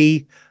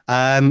hockey.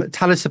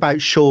 Tell us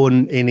about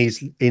Sean in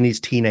his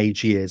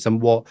teenage years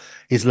and what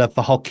his love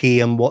for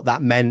hockey and what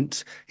that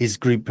meant, his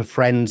group of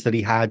friends that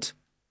he had.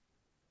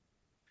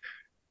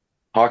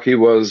 Hockey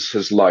was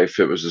his life.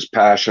 It was his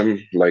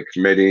passion. Like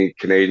many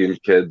Canadian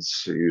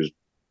kids, he was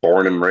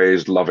born and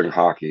raised loving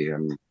hockey.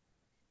 And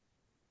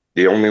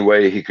the only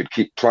way he could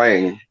keep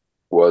playing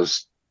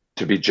was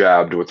to be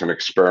jabbed with an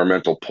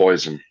experimental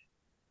poison.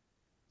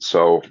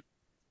 So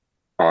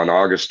on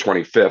August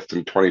 25th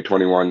in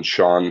 2021,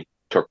 Sean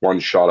took 1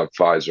 shot of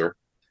Pfizer.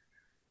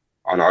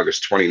 On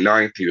August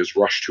 29th, he was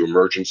rushed to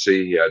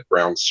emergency. He had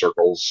brown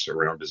circles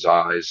around his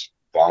eyes,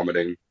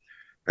 vomiting,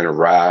 and a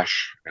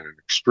rash, and an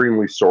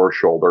extremely sore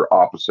shoulder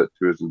opposite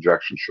to his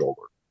injection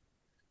shoulder.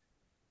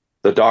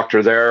 The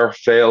doctor there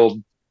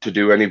failed to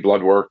do any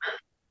blood work.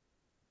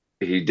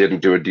 He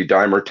didn't do a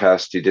D-dimer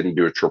test. He didn't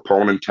do a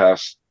troponin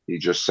test. He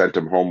just sent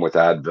him home with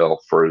Advil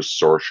for his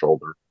sore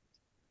shoulder.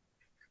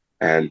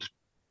 And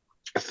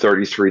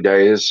 33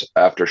 days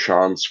after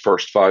Sean's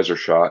first Pfizer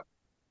shot,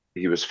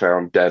 he was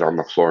found dead on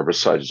the floor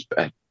beside his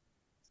bed.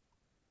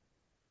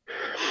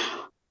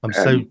 Go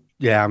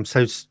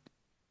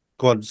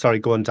on. Sorry,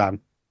 go on, Dan.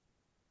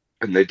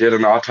 And they did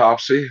an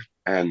autopsy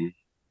and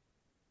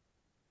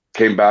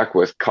came back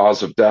with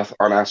cause of death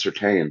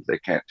unascertained. They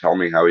can't tell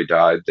me how he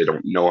died. They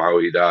don't know how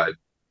he died.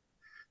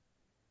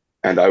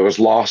 And I was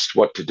lost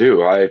what to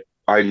do.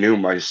 I knew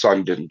my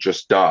son didn't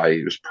just die.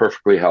 He was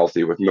perfectly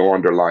healthy with no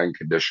underlying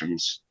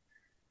conditions.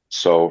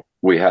 So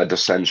we had to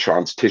send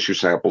Sean's tissue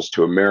samples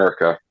to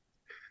America.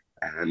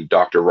 And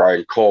Dr.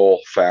 Ryan Cole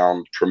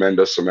found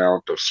tremendous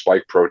amount of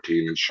spike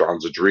protein in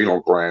Sean's adrenal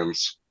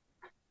glands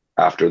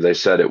after they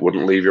said it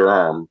wouldn't leave your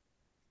arm.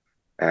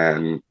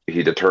 And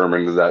he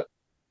determined that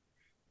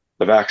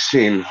the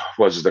vaccine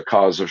was the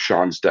cause of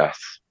Sean's death.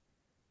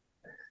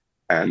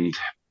 And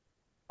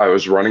I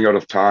was running out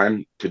of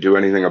time to do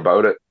anything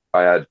about it.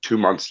 I had 2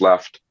 months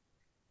left.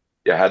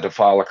 You had to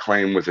file a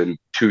claim within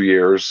 2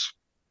 years.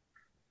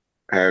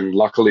 And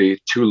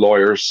luckily, 2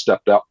 lawyers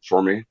stepped up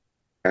for me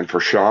and for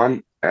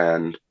Sean.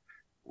 And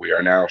we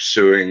are now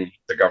suing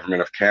the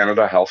Government of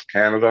Canada, Health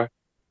Canada,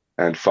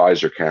 and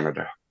Pfizer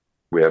Canada.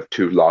 We have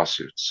 2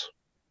 lawsuits.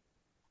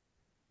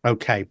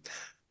 Okay.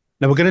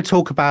 Now, we're going to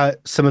talk about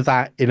some of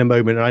that in a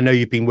moment. And I know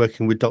you've been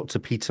working with Dr.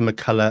 Peter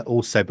McCullough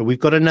also, but we've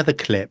got another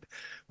clip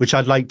which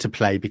I'd like to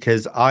play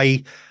because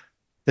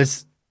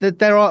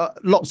there are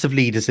lots of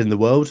leaders in the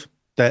world.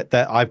 that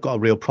I've got a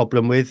real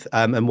problem with,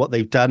 and what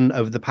they've done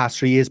over the past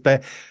 3 years.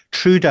 But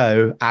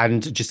Trudeau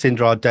and Jacinda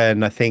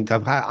Ardern, I think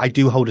I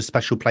do hold a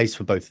special place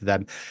for both of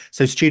them.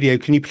 So studio,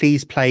 can you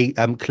please play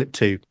clip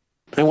 2?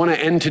 I want to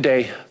end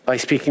today by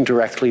speaking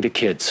directly to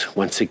kids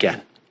once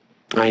again.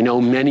 I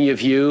know many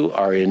of you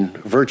are in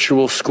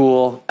virtual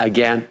school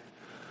again.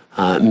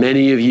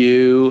 Many of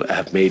you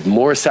have made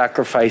more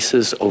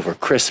sacrifices over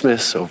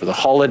Christmas, over the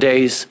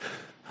holidays,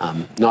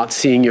 not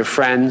seeing your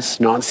friends,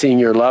 not seeing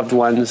your loved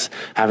ones,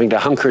 having to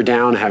hunker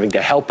down, having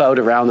to help out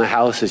around the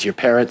house as your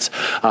parents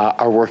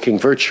are working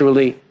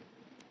virtually.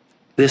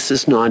 This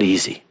is not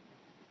easy.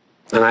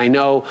 And I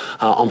know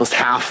almost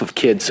half of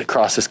kids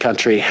across this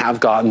country have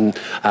gotten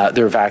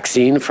their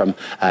vaccine from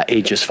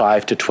ages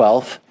 5 to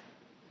 12.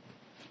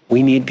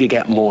 We need to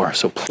get more.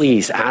 So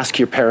please ask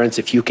your parents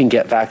if you can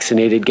get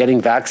vaccinated. Getting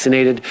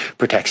vaccinated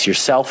protects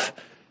yourself,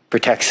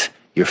 protects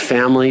your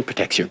family,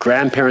 protects your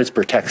grandparents,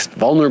 protects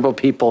vulnerable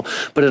people,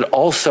 but it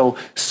also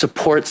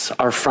supports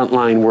our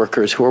frontline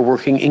workers who are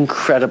working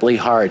incredibly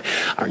hard,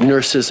 our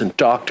nurses and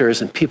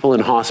doctors and people in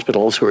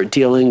hospitals who are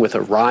dealing with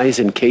a rise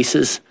in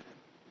cases.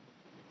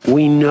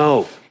 We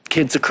know,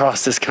 kids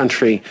across this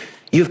country,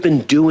 you've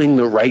been doing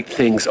the right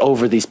things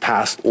over these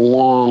past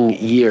long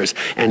years,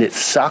 and it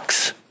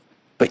sucks,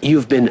 but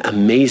you've been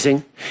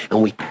amazing,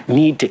 and we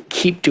need to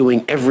keep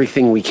doing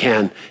everything we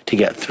can to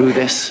get through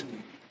this.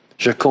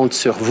 Je compte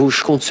sur vous,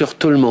 je compte sur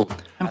tout le monde.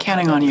 I'm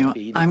counting on you.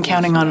 I'm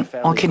counting on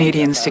all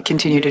Canadians to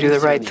continue to do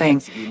the right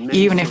thing,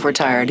 even if we're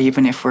tired,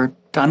 even if we're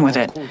done with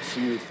it.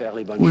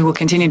 We will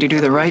continue to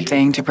do the right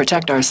thing to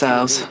protect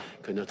ourselves,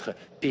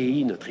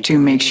 to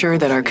make sure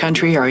that our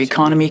country, our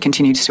economy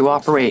continues to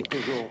operate,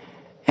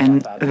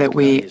 and that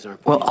we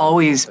will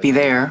always be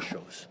there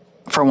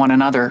for one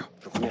another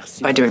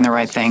by doing the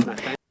right thing.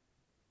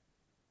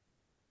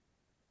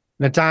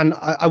 Now, Dan,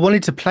 I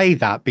wanted to play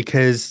that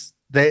because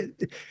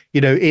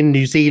in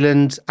New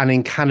Zealand and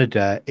in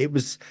Canada, there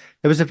was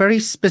a very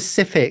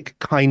specific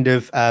kind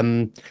of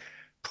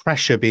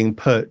pressure being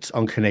put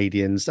on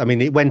Canadians. I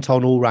mean, it went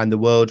on all around the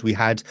world. We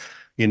had,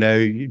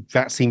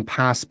 vaccine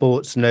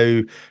passports,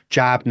 no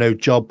jab, no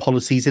job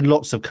policies in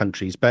lots of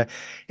countries, but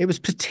it was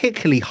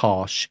particularly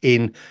harsh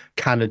in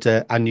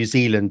Canada and New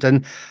Zealand.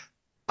 And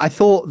I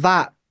thought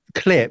that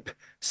clip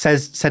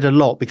said a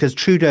lot, because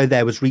Trudeau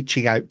there was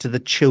reaching out to the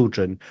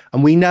children,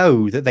 and we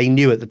know that they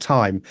knew at the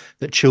time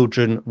that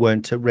children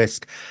weren't at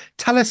risk.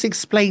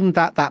 Explain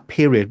that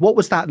period. What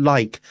was that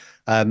like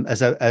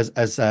as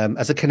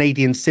a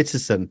Canadian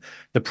citizen?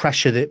 The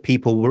pressure that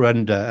people were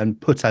under and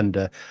put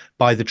under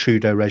by the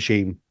Trudeau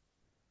regime.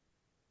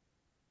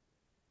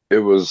 It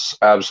was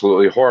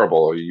absolutely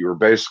horrible. You were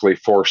basically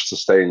forced to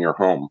stay in your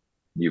home.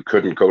 You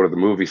couldn't go to the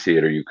movie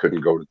theater. You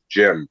couldn't go to the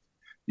gym.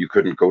 You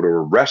couldn't go to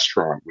a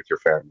restaurant with your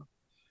family.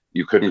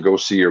 You couldn't go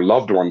see your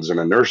loved ones in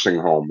a nursing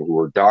home who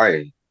were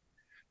dying.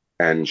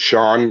 And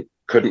Sean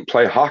couldn't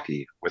play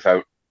hockey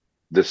without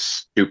this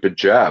stupid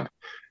jab.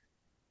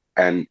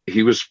 And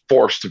he was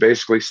forced to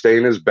basically stay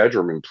in his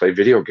bedroom and play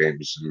video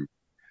games. And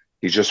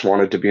he just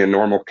wanted to be a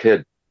normal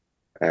kid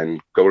and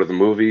go to the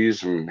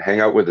movies and hang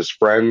out with his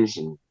friends.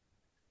 And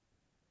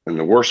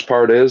the worst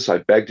part is, I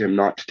begged him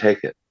not to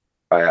take it.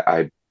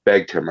 I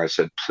begged him. I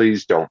said,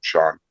 please don't,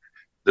 Sean.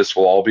 This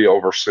will all be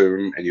over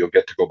soon and you'll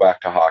get to go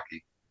back to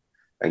hockey.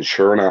 And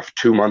sure enough,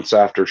 2 months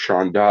after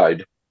Sean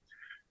died,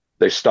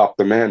 they stopped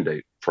the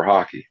mandate for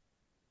hockey.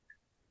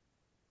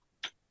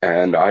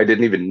 And I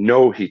didn't even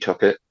know he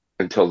took it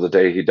until the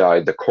day he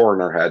died. The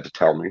coroner had to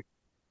tell me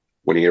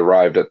when he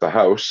arrived at the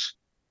house.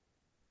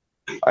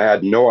 I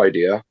had no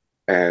idea.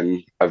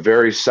 And a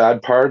very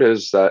sad part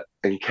is that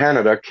in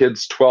Canada,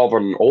 kids 12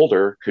 and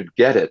older could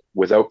get it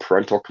without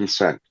parental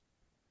consent.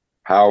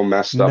 How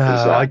messed up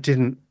is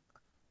that?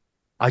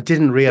 I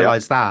didn't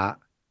realize that.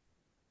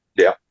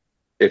 Yeah.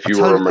 If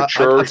you were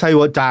mature, I'll tell you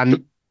what,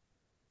 Dan,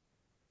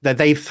 that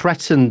they've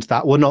threatened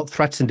that. Well, not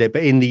threatened it,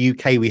 but in the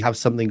UK, we have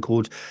something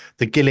called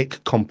the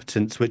Gillick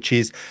competence, which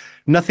is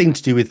nothing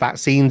to do with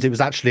vaccines. It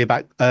was actually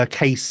about a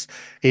case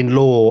in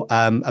law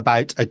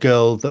about a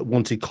girl that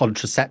wanted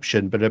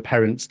contraception, but her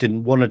parents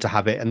didn't want her to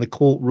have it. And the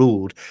court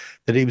ruled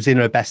that it was in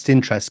her best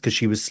interest, because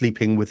she was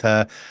sleeping with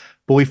her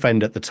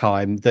boyfriend at the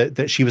time,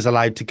 that she was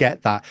allowed to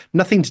get that.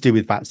 Nothing to do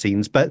with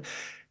vaccines, but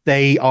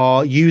they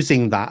are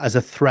using that as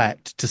a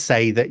threat to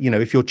say that,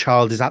 if your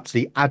child is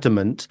absolutely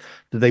adamant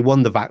that they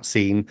want the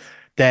vaccine,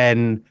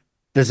 then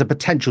there's a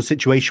potential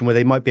situation where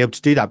they might be able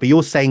to do that. But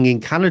you're saying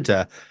in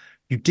Canada,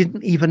 you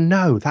didn't even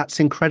know. That's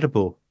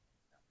incredible.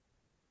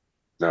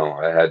 No,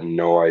 I had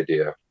no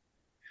idea.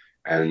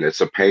 And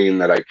it's a pain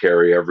that I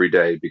carry every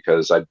day,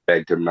 because I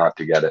begged him not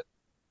to get it.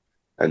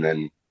 And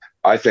then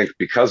I think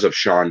because of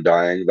Sean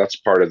dying, that's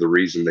part of the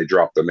reason they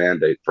dropped the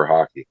mandate for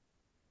hockey.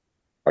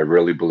 I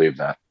really believe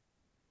that.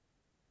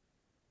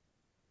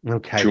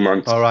 Okay. 2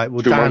 months. All right.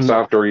 Well, 2 months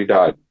after he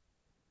died.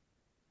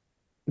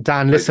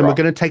 Dan, listen, we're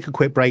going to take a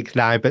quick break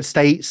now, but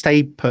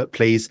stay put,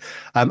 please.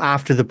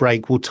 After the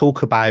break, we'll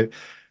talk about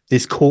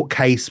this court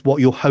case,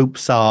 what your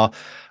hopes are.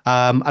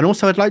 And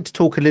also, I'd like to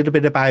talk a little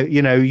bit about,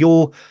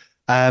 your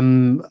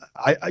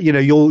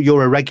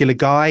You're a regular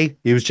guy.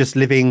 He was just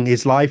living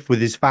his life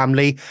with his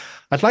family.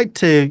 I'd like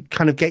to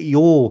kind of get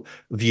your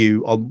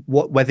view on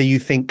whether you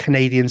think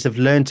Canadians have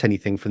learnt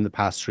anything from the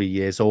past 3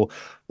 years, or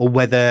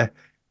whether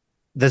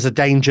there's a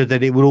danger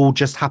that it will all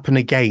just happen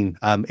again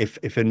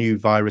if a new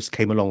virus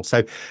came along.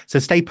 So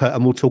stay put,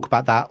 and we'll talk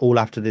about that all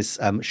after this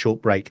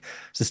short break.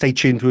 So stay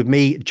tuned with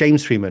me,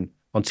 James Freeman,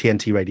 on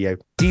TNT Radio.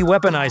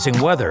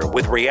 De-weaponizing weather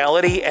with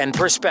reality and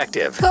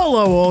perspective.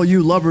 Hello, all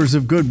you lovers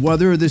of good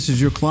weather. This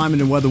is your climate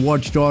and weather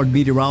watchdog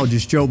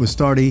meteorologist Joe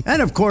Bastardi.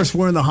 And of course,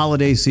 we're in the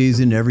holiday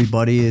season.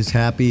 Everybody is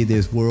happy.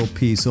 There's world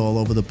peace all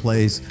over the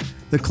place.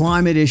 The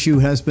climate issue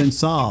has been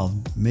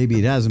solved. Maybe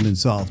it hasn't been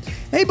solved.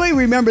 Anybody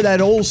remember that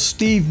old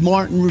Steve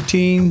Martin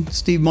routine?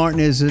 Steve Martin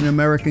is an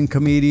American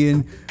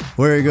comedian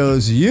where he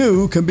goes,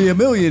 "You can be a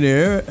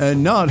millionaire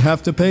and not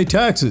have to pay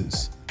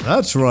taxes."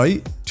 That's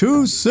right.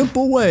 2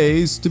 simple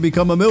ways to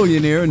become a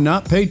millionaire and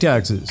not pay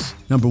taxes.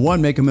 Number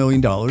 1, make $1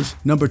 million.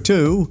 Number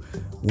 2,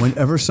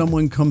 whenever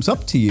someone comes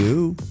up to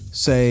you,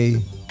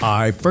 say,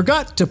 "I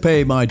forgot to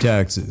pay my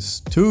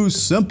taxes." 2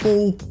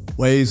 simple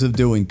ways of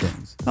doing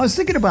things. I was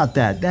thinking about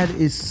that. That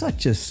is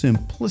such a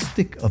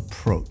simplistic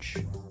approach.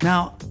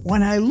 Now,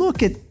 when I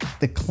look at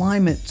the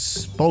climate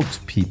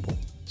spokespeople,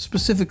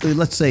 specifically,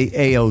 let's say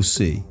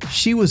AOC,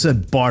 she was a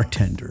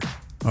bartender.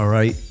 All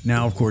right.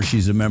 Now, of course,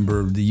 she's a member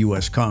of the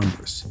U.S.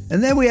 Congress.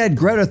 And then we had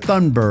Greta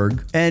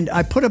Thunberg. And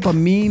I put up a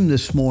meme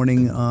this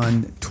morning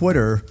on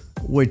Twitter,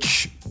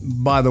 which,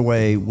 by the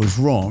way, was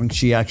wrong.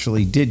 She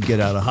actually did get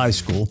out of high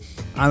school.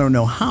 I don't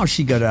know how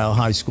she got out of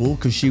high school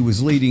because she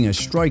was leading a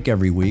strike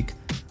every week.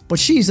 But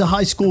she's a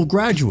high school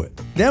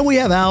graduate. Then we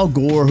have Al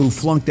Gore, who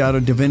flunked out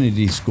of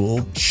divinity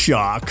school.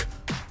 Shock.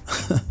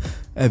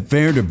 At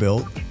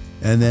Vanderbilt.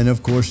 And then,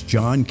 of course,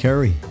 John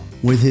Kerry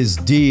with his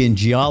D in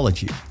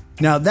geology.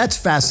 Now, that's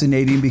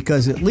fascinating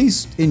because at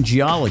least in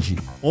geology,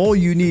 all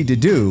you need to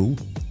do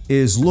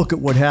is look at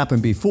what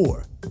happened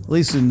before. At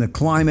least in the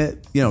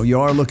climate, you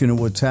are looking at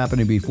what's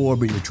happening before,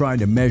 but you're trying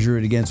to measure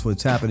it against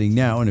what's happening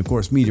now. And of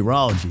course,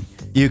 meteorology,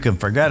 you can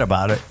forget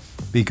about it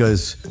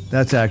because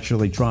that's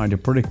actually trying to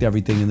predict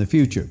everything in the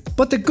future.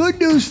 But the good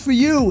news for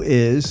you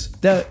is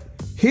that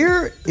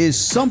here is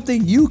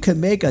something you can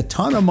make a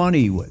ton of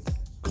money with: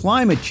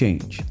 climate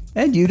change.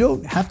 And you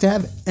don't have to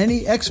have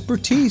any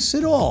expertise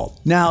at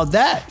all. Now,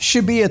 that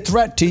should be a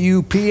threat to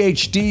you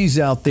PhDs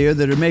out there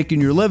that are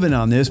making your living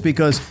on this,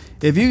 because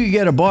if you could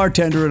get a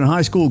bartender and a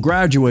high school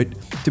graduate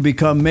to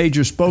become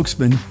major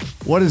spokesman,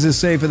 what does it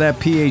say for that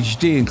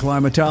PhD in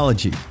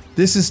climatology?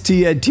 This is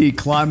TNT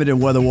climate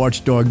and weather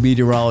watchdog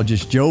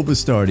meteorologist Joe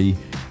Bastardi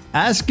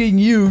asking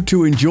you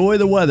to enjoy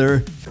the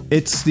weather.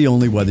 It's the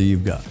only weather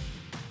you've got.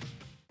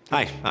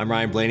 Hi, I'm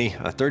Ryan Blaney,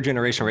 a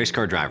third-generation race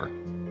car driver.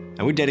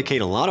 And we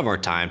dedicate a lot of our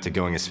time to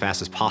going as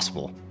fast as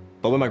possible.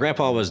 But when my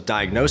grandpa was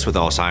diagnosed with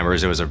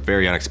Alzheimer's, it was a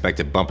very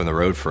unexpected bump in the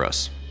road for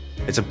us.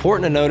 It's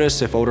important to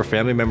notice if older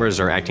family members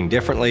are acting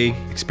differently,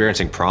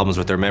 experiencing problems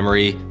with their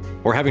memory,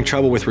 or having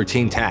trouble with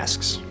routine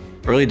tasks.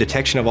 Early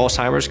detection of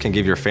Alzheimer's can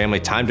give your family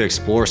time to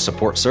explore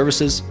support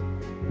services,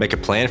 make a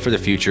plan for the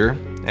future,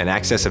 and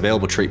access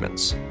available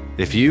treatments.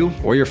 If you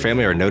or your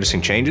family are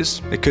noticing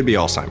changes, it could be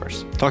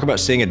Alzheimer's. Talk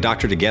about seeing a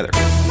doctor together.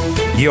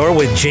 You're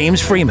with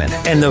James Freeman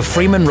and the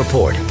Freeman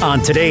Report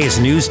on today's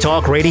News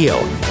Talk Radio,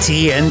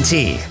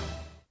 TNT.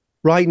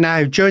 Right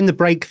now, during the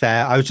break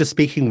there, I was just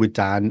speaking with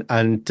Dan,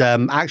 and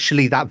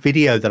actually that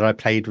video that I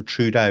played with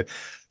Trudeau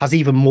has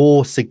even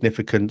more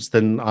significance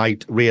than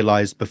I'd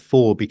realised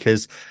before,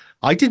 because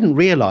I didn't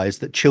realise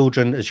that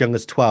children as young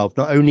as 12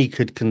 not only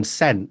could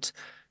consent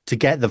to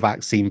get the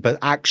vaccine, but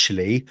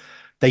actually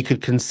they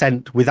could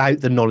consent without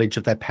the knowledge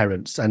of their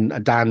parents.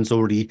 And Dan's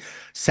already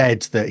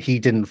said that he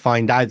didn't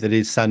find out that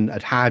his son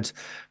had had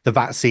the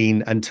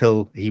vaccine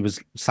until he was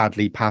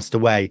sadly passed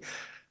away.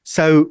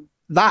 So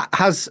that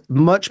has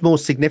much more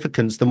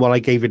significance than what I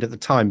gave it at the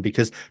time,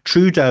 because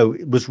Trudeau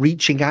was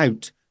reaching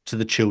out to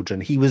the children.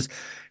 He was,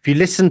 if you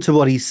listen to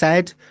what he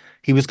said,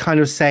 he was kind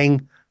of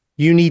saying,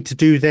 you need to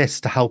do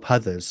this to help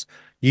others.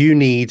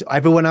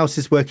 Everyone else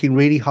is working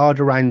really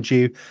hard around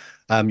you.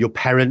 Your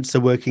parents are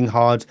working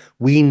hard.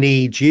 We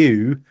need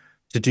you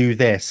to do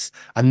this.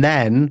 And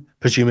then,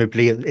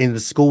 presumably in the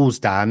schools,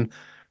 Dan,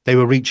 they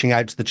were reaching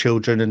out to the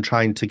children and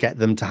trying to get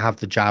them to have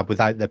the jab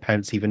without their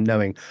parents even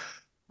knowing.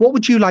 What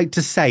would you like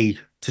to say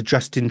to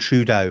Justin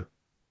Trudeau?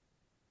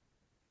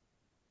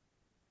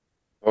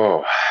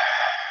 Oh,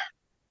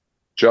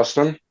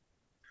 Justin,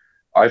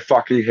 I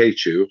fucking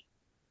hate you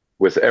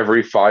with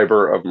every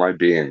fiber of my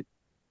being.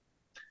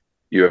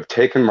 You have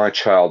taken my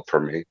child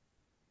from me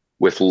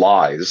with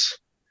lies.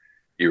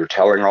 You were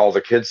telling all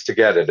the kids to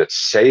get it.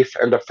 It's safe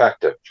and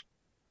effective.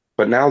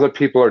 But now that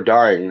people are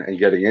dying and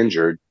getting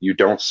injured, you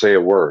don't say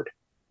a word.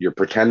 You're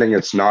pretending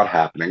it's not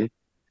happening.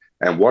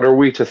 And what are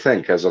we to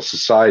think as a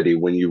society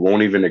when you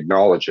won't even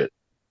acknowledge it?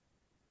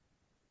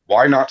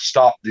 Why not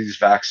stop these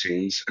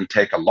vaccines and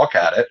take a look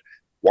at it?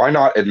 Why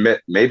not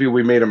admit maybe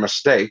we made a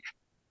mistake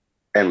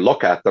and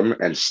look at them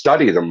and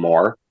study them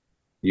more?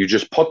 You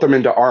just put them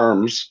into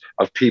arms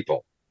of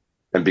people.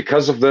 And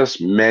because of this,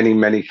 many,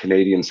 many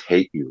Canadians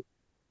hate you.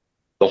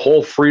 The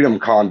whole Freedom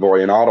Convoy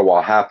in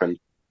Ottawa happened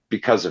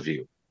because of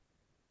you,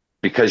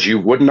 because you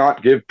would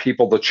not give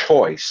people the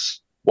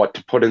choice what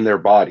to put in their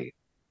body.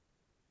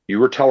 You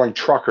were telling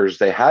truckers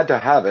they had to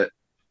have it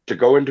to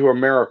go into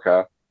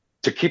America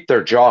to keep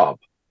their job,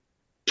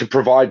 to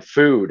provide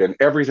food and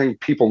everything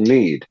people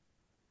need.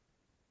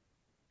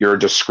 You're a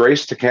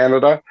disgrace to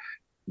Canada.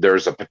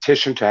 There's a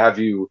petition to have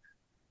you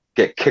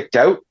get kicked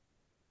out.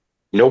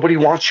 Nobody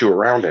wants you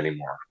around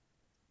anymore.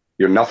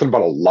 You're nothing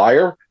but a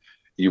liar.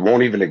 You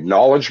won't even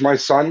acknowledge my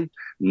son.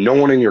 No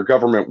one in your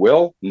government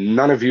will.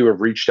 None of you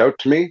have reached out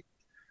to me.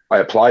 I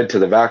applied to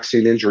the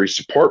Vaccine Injury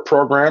Support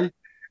Program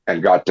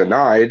and got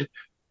denied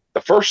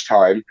the first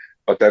time.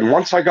 But then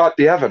once I got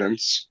the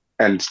evidence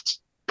and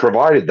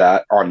provided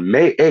that on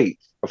May 8th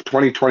of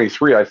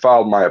 2023, I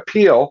filed my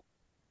appeal.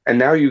 And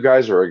now you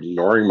guys are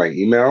ignoring my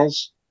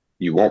emails.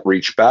 You won't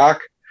reach back.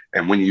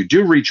 And when you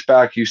do reach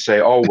back, you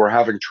say, oh, we're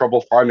having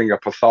trouble finding a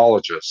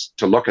pathologist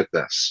to look at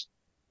this.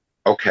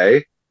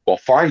 Okay, well,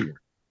 find one.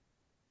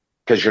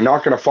 Because you're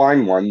not going to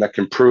find one that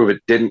can prove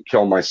it didn't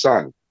kill my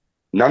son.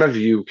 None of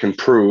you can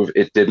prove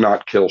it did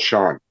not kill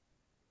Sean.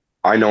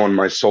 I know in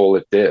my soul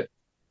it did.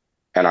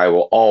 And I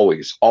will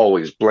always,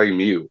 always blame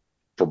you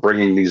for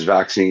bringing these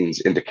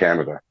vaccines into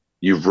Canada.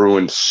 You've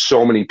ruined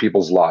so many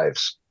people's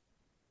lives.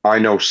 I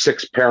know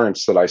 6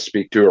 parents that I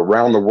speak to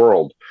around the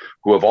world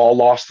who have all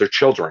lost their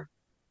children,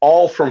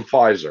 all from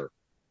Pfizer,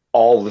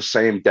 all the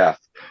same death,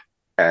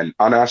 and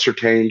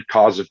unascertained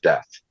cause of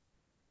death.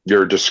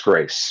 You're a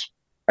disgrace.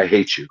 I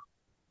hate you.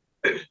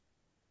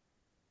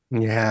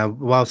 Yeah,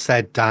 well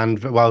said, Dan.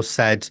 Well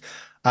said.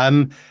 I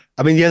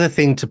mean, the other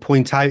thing to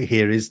point out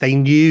here is they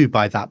knew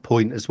by that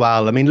point as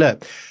well. I mean,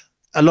 look,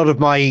 a lot of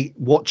my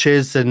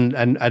watchers and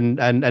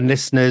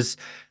listeners,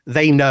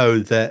 they know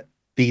that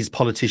these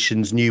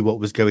politicians knew what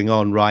was going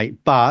on, right?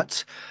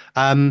 But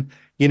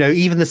you know,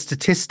 even the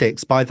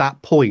statistics by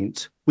that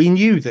point, we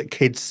knew that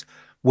kids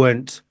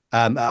weren't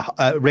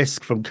at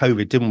risk from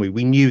COVID, didn't we?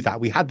 We knew that.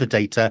 We had the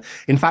data.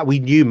 In fact, we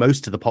knew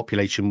most of the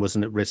population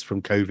wasn't at risk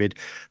from COVID.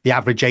 The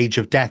average age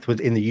of death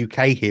within the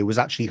UK here was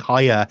actually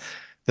higher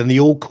than the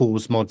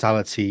all-cause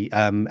mortality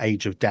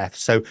age of death.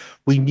 So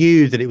we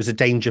knew that it was a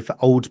danger for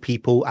old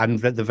people and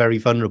the very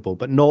vulnerable,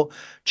 but not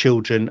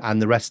children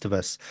and the rest of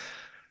us.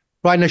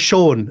 Right, now,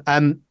 Sean,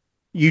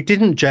 you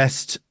didn't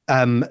just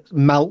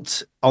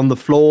melt on the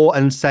floor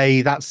and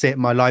say, that's it,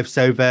 my life's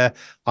over,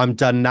 I'm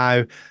done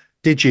now.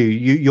 Did you?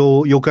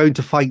 You're going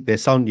to fight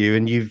this, aren't you?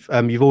 And you've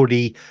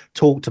already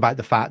talked about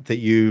the fact that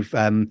you've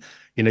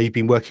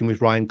been working with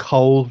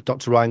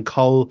Dr. Ryan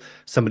Cole,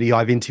 somebody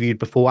I've interviewed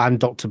before, and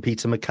Dr.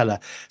 Peter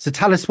McCullough. So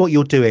tell us what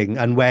you're doing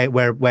and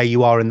where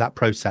you are in that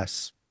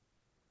process.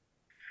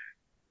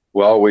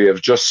 Well, we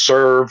have just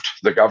served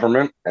the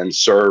government and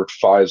served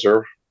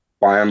Pfizer,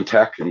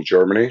 BioNTech in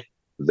Germany.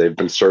 They've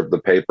been served the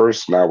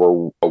papers. Now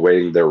we're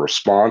awaiting their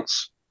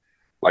response.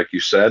 Like you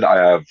said,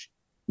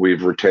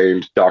 we've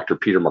retained Dr.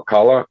 Peter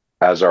McCullough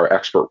as our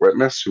expert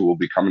witness who will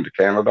be coming to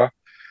Canada,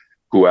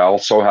 who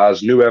also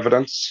has new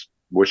evidence,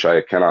 which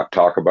I cannot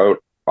talk about,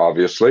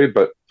 obviously,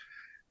 but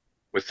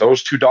with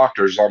those 2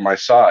 doctors on my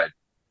side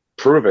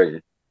proving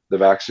the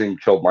vaccine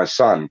killed my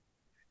son,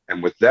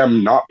 and with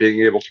them not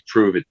being able to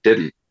prove it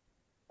didn't,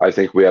 I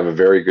think we have a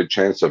very good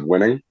chance of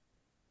winning.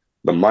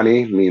 The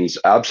money means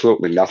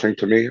absolutely nothing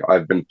to me.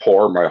 I've been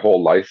poor my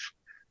whole life.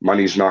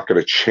 Money's not going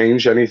to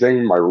change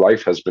anything. My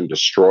life has been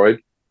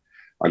destroyed.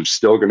 I'm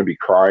still going to be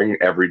crying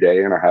every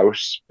day in a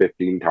house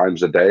 15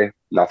 times a day.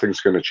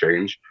 Nothing's going to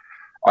change.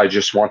 I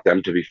just want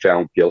them to be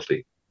found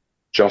guilty.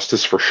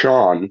 Justice for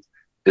Sean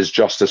is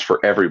justice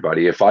for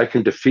everybody. If I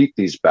can defeat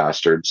these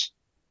bastards,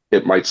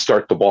 it might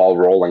start the ball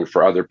rolling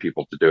for other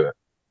people to do it.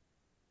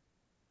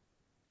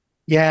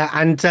 Yeah,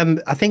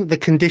 and I think the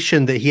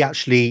condition that he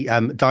actually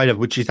died of,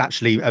 which is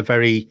actually a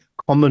very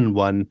common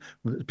one,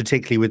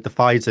 particularly with the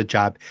Pfizer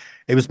jab,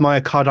 it was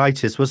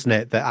myocarditis, wasn't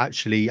it, that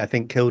actually, I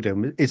think, killed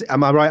him?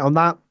 Am I right on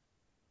that?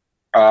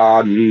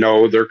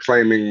 No, they're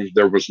claiming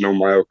there was no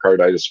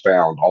myocarditis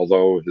found,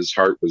 although his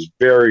heart was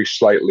very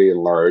slightly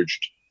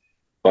enlarged.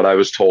 But I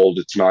was told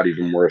it's not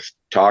even worth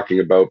talking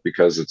about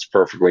because it's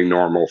perfectly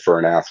normal for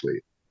an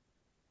athlete.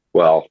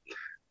 Well,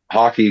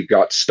 hockey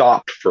got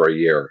stopped for a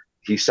year.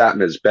 He sat in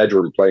his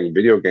bedroom playing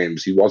video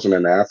games. He wasn't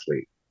an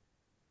athlete.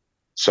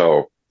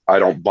 So I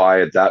don't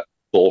buy that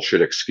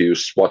bullshit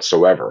excuse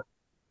whatsoever.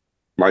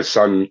 My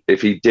son,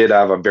 if he did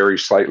have a very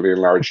slightly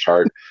enlarged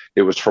heart,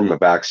 it was from the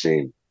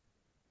vaccine.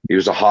 He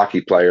was a hockey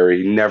player.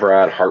 He never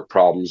had heart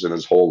problems in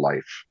his whole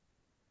life.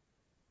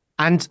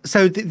 And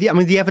so,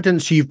 the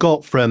evidence you've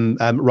got from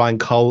Ryan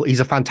Cole,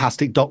 he's a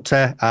fantastic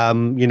doctor.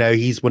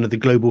 He's one of the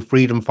global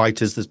freedom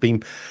fighters that's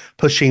been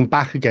pushing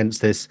back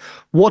against this.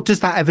 What does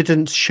that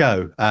evidence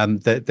show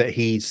that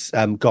he's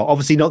got?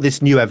 Obviously, not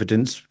this new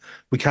evidence.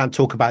 We can't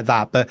talk about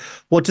that. But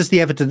what does the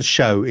evidence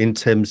show in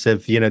terms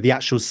of, the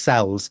actual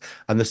cells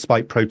and the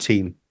spike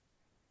protein?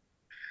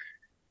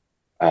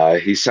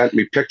 He sent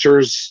me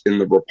pictures in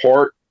the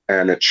report,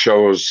 and it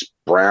shows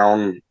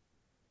brown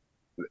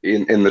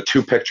in the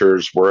two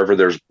pictures, wherever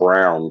there's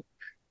brown,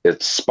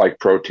 it's spike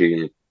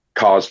protein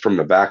caused from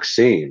the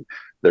vaccine.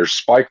 There's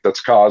spike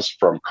that's caused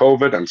from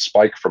COVID and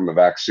spike from the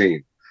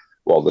vaccine.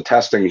 Well, the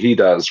testing he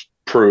does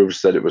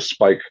proves that it was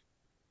spike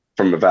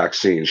from the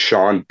vaccine.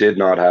 Sean did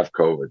not have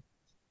COVID.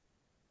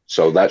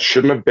 So that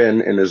shouldn't have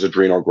been in his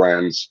adrenal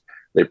glands.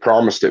 They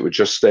promised it would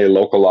just stay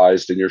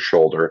localized in your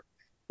shoulder.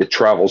 It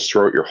travels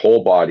throughout your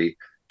whole body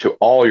to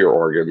all your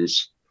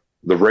organs.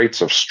 The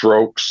rates of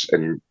strokes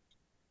and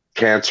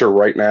cancer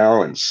right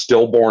now and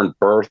stillborn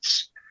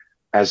births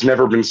has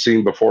never been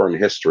seen before in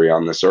history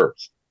on this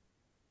earth.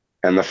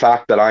 And the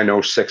fact that I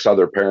know 6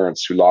 other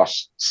parents who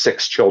lost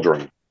 6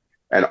 children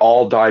and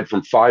all died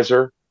from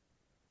Pfizer,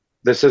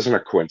 this isn't a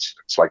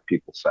coincidence like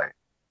people say.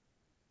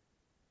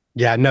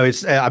 Yeah, no,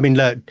 it's, I mean,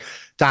 look,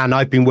 Dan,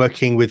 I've been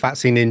working with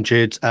vaccine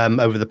injured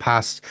over the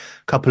past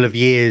couple of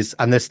years,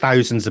 and there's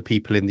thousands of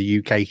people in the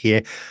UK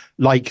here.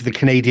 Like the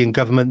Canadian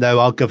government, though,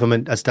 our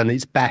government has done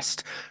its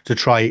best to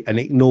try and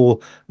ignore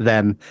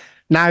them.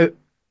 Now,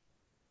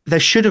 there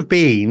should have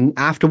been,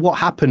 after what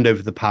happened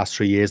over the past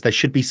 3 years, there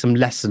should be some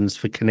lessons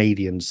for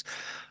Canadians.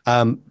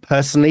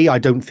 Personally, I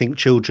don't think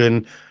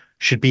children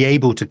should be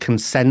able to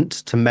consent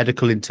to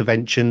medical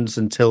interventions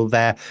until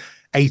they're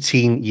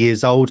 18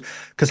 years old,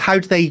 because how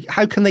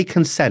can they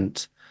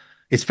consent?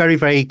 It's very,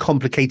 very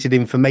complicated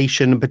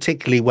information, and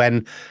particularly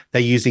when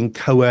they're using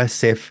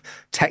coercive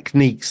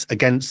techniques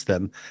against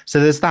them. So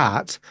there's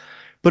that.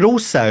 But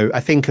also, I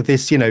think of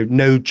this,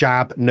 no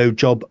jab, no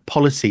job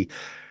policy.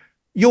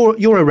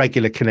 You're a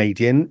regular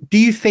Canadian. Do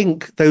you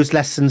think those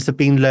lessons have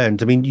been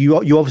learned? I mean, you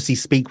obviously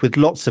speak with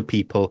lots of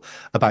people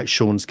about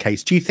Sean's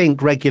case. Do you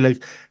think regular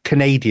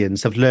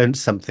Canadians have learned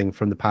something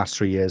from the past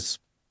 3 years?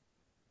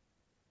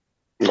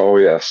 Oh,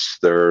 yes.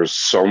 There's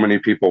so many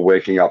people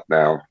waking up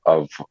now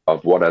of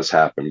what has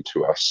happened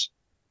to us.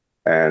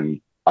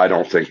 And I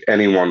don't think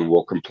anyone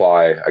will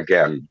comply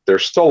again.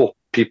 There's still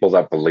people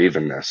that believe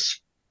in this,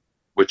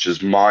 which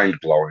is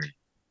mind-blowing.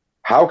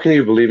 How can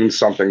you believe in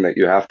something that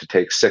you have to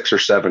take 6 or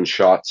 7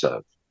 shots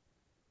of?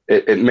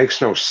 It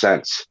makes no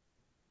sense.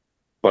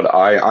 But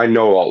I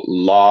know a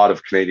lot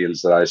of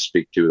Canadians that I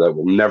speak to that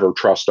will never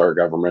trust our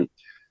government.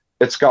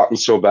 It's gotten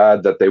so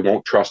bad that they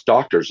won't trust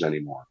doctors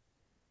anymore.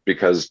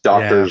 Because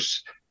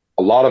doctors,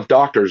 a lot of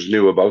doctors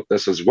knew about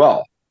this as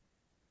well.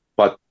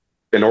 But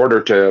in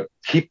order to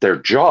keep their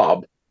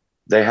job,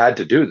 they had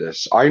to do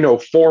this. I know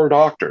 4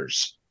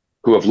 doctors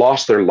who have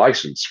lost their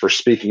license for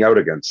speaking out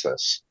against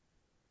this.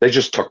 They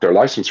just took their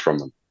license from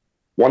them.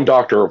 One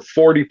doctor of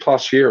 40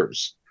 plus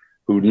years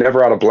who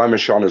never had a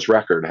blemish on his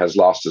record has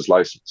lost his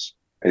license.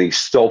 And he's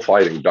still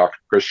fighting, Dr.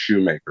 Chris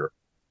Shoemaker,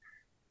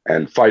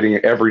 and fighting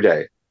every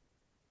day.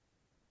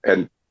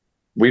 And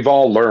we've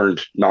all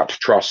learned not to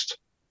trust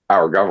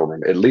our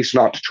government, at least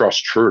not to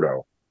trust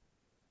Trudeau.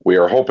 We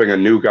are hoping a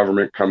new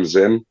government comes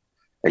in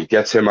and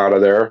gets him out of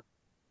there,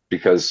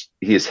 because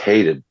he is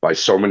hated by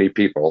so many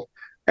people,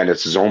 and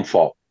it's his own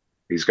fault.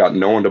 He's got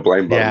no one to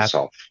blame but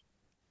himself.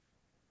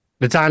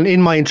 But Dan,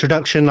 in my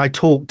introduction, I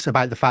talked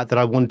about the fact that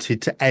I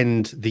wanted to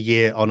end the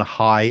year on a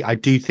high. I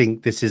do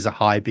think this is a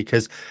high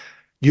because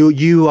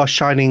you are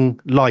shining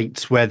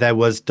light where there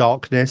was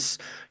darkness.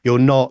 You're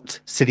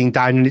not sitting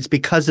down, and it's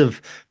because of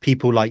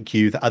people like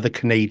you that other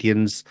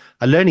Canadians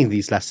are learning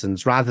these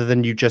lessons, rather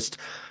than you just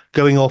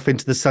going off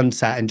into the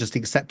sunset and just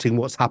accepting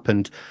what's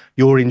happened.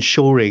 You're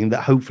ensuring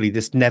that hopefully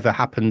this never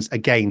happens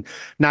again.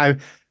 Now,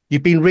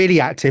 you've been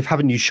really active,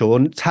 haven't you,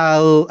 Sean?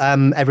 Tell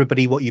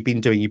everybody what you've been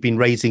doing. You've been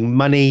raising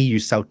money, you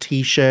sell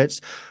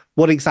T-shirts.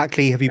 What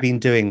exactly have you been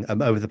doing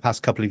over the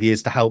past couple of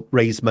years to help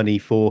raise money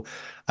for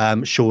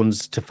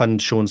to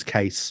fund Sean's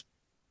case?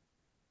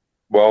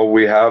 Well,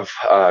 we have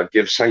a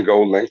Give, Send,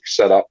 Go link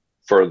set up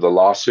for the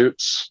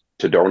lawsuits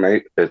to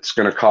donate. It's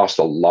going to cost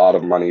a lot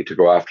of money to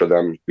go after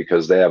them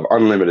because they have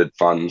unlimited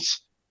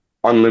funds,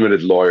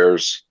 unlimited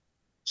lawyers.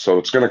 So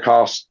it's going to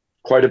cost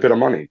quite a bit of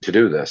money to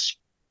do this.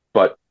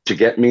 But to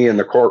get me in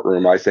the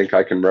courtroom, I think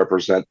I can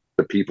represent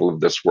the people of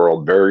this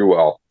world very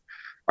well.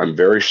 I'm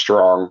very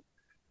strong.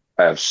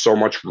 I have so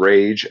much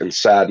rage and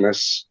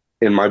sadness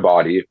in my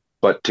body,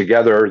 but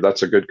together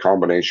that's a good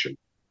combination.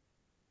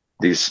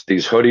 These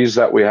hoodies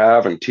that we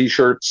have and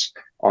T-shirts,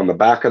 on the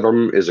back of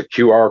them is a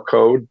QR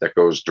code that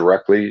goes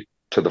directly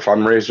to the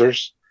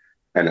fundraisers,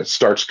 and it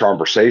starts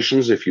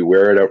conversations if you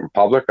wear it out in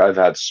public. I've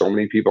had so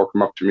many people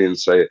come up to me and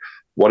say,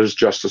 "What is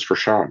justice for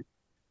Sean?"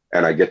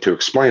 And I get to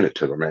explain it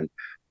to them, and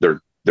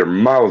their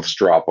mouths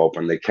drop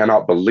open. They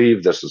cannot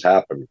believe this has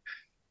happened.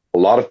 A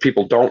lot of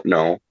people don't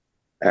know,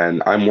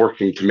 and I'm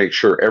working to make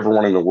sure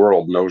everyone in the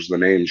world knows the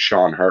name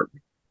Sean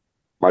Hartman.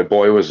 My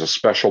boy was a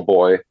special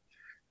boy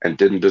and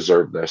didn't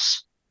deserve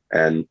this,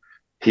 and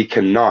he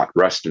cannot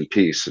rest in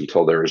peace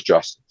until there is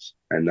justice,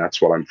 and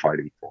that's what I'm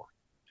fighting for.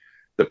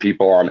 The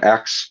people on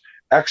X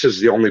is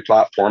the only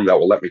platform that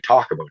will let me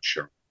talk about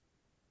Sean.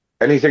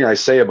 Anything I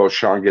say about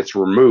Sean gets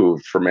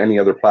removed from any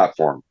other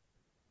platform.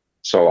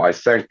 So I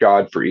thank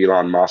God for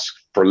Elon Musk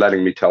for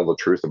letting me tell the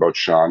truth about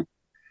Sean.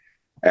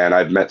 And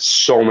I've met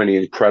so many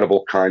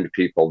incredible, kind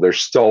people.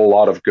 There's still a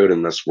lot of good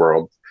in this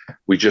world.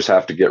 We just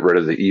have to get rid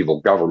of the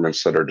evil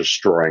governments that are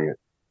destroying it.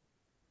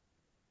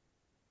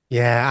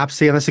 Yeah,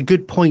 absolutely. And that's a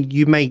good point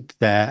you make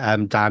there,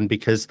 Dan,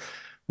 because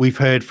we've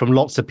heard from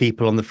lots of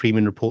people on the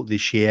Freeman Report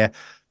this year.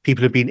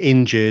 People have been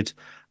injured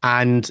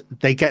and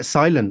they get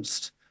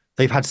silenced.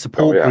 They've had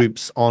support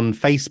groups on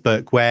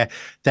Facebook where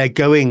they're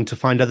going to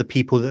find other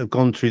people that have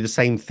gone through the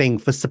same thing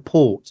for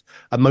support,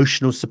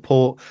 emotional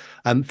support,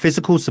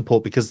 physical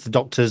support, because the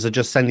doctors are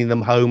just sending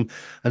them home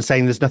and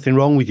saying there's nothing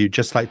wrong with you,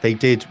 just like they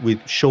did with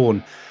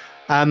Sean.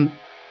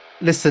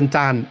 Listen,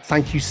 Dan,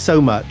 thank you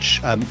so much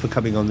for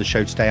coming on the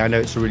show today. I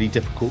know it's a really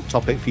difficult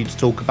topic for you to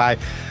talk about.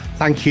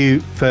 Thank you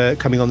for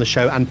coming on the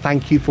show, and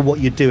thank you for what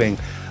you're doing.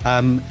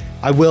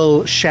 I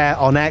will share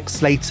on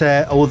X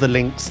later all the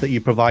links that you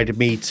provided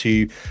me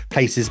to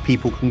places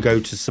people can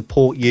go to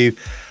support you.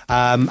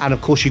 And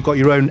of course, you've got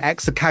your own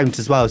X account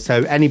as well.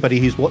 So anybody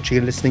who's watching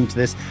and listening to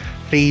this,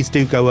 please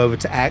do go over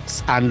to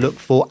X and look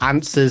for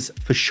Answers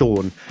for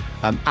Sean.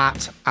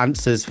 At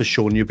Answers for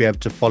Sean, you'll be able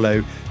to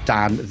follow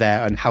Dan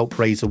there and help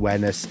raise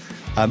awareness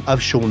of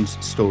Sean's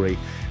story.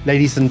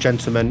 Ladies and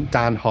gentlemen,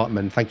 Dan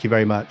Hartman, thank you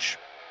very much.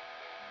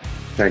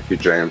 Thank you,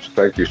 James.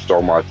 Thank you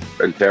so much.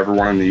 And to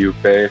everyone in the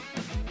UK,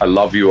 I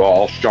love you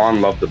all.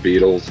 Sean loved the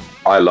Beatles.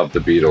 I love the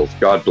Beatles.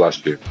 God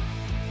bless you.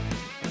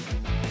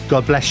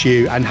 God bless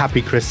you, and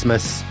happy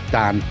Christmas,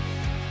 Dan.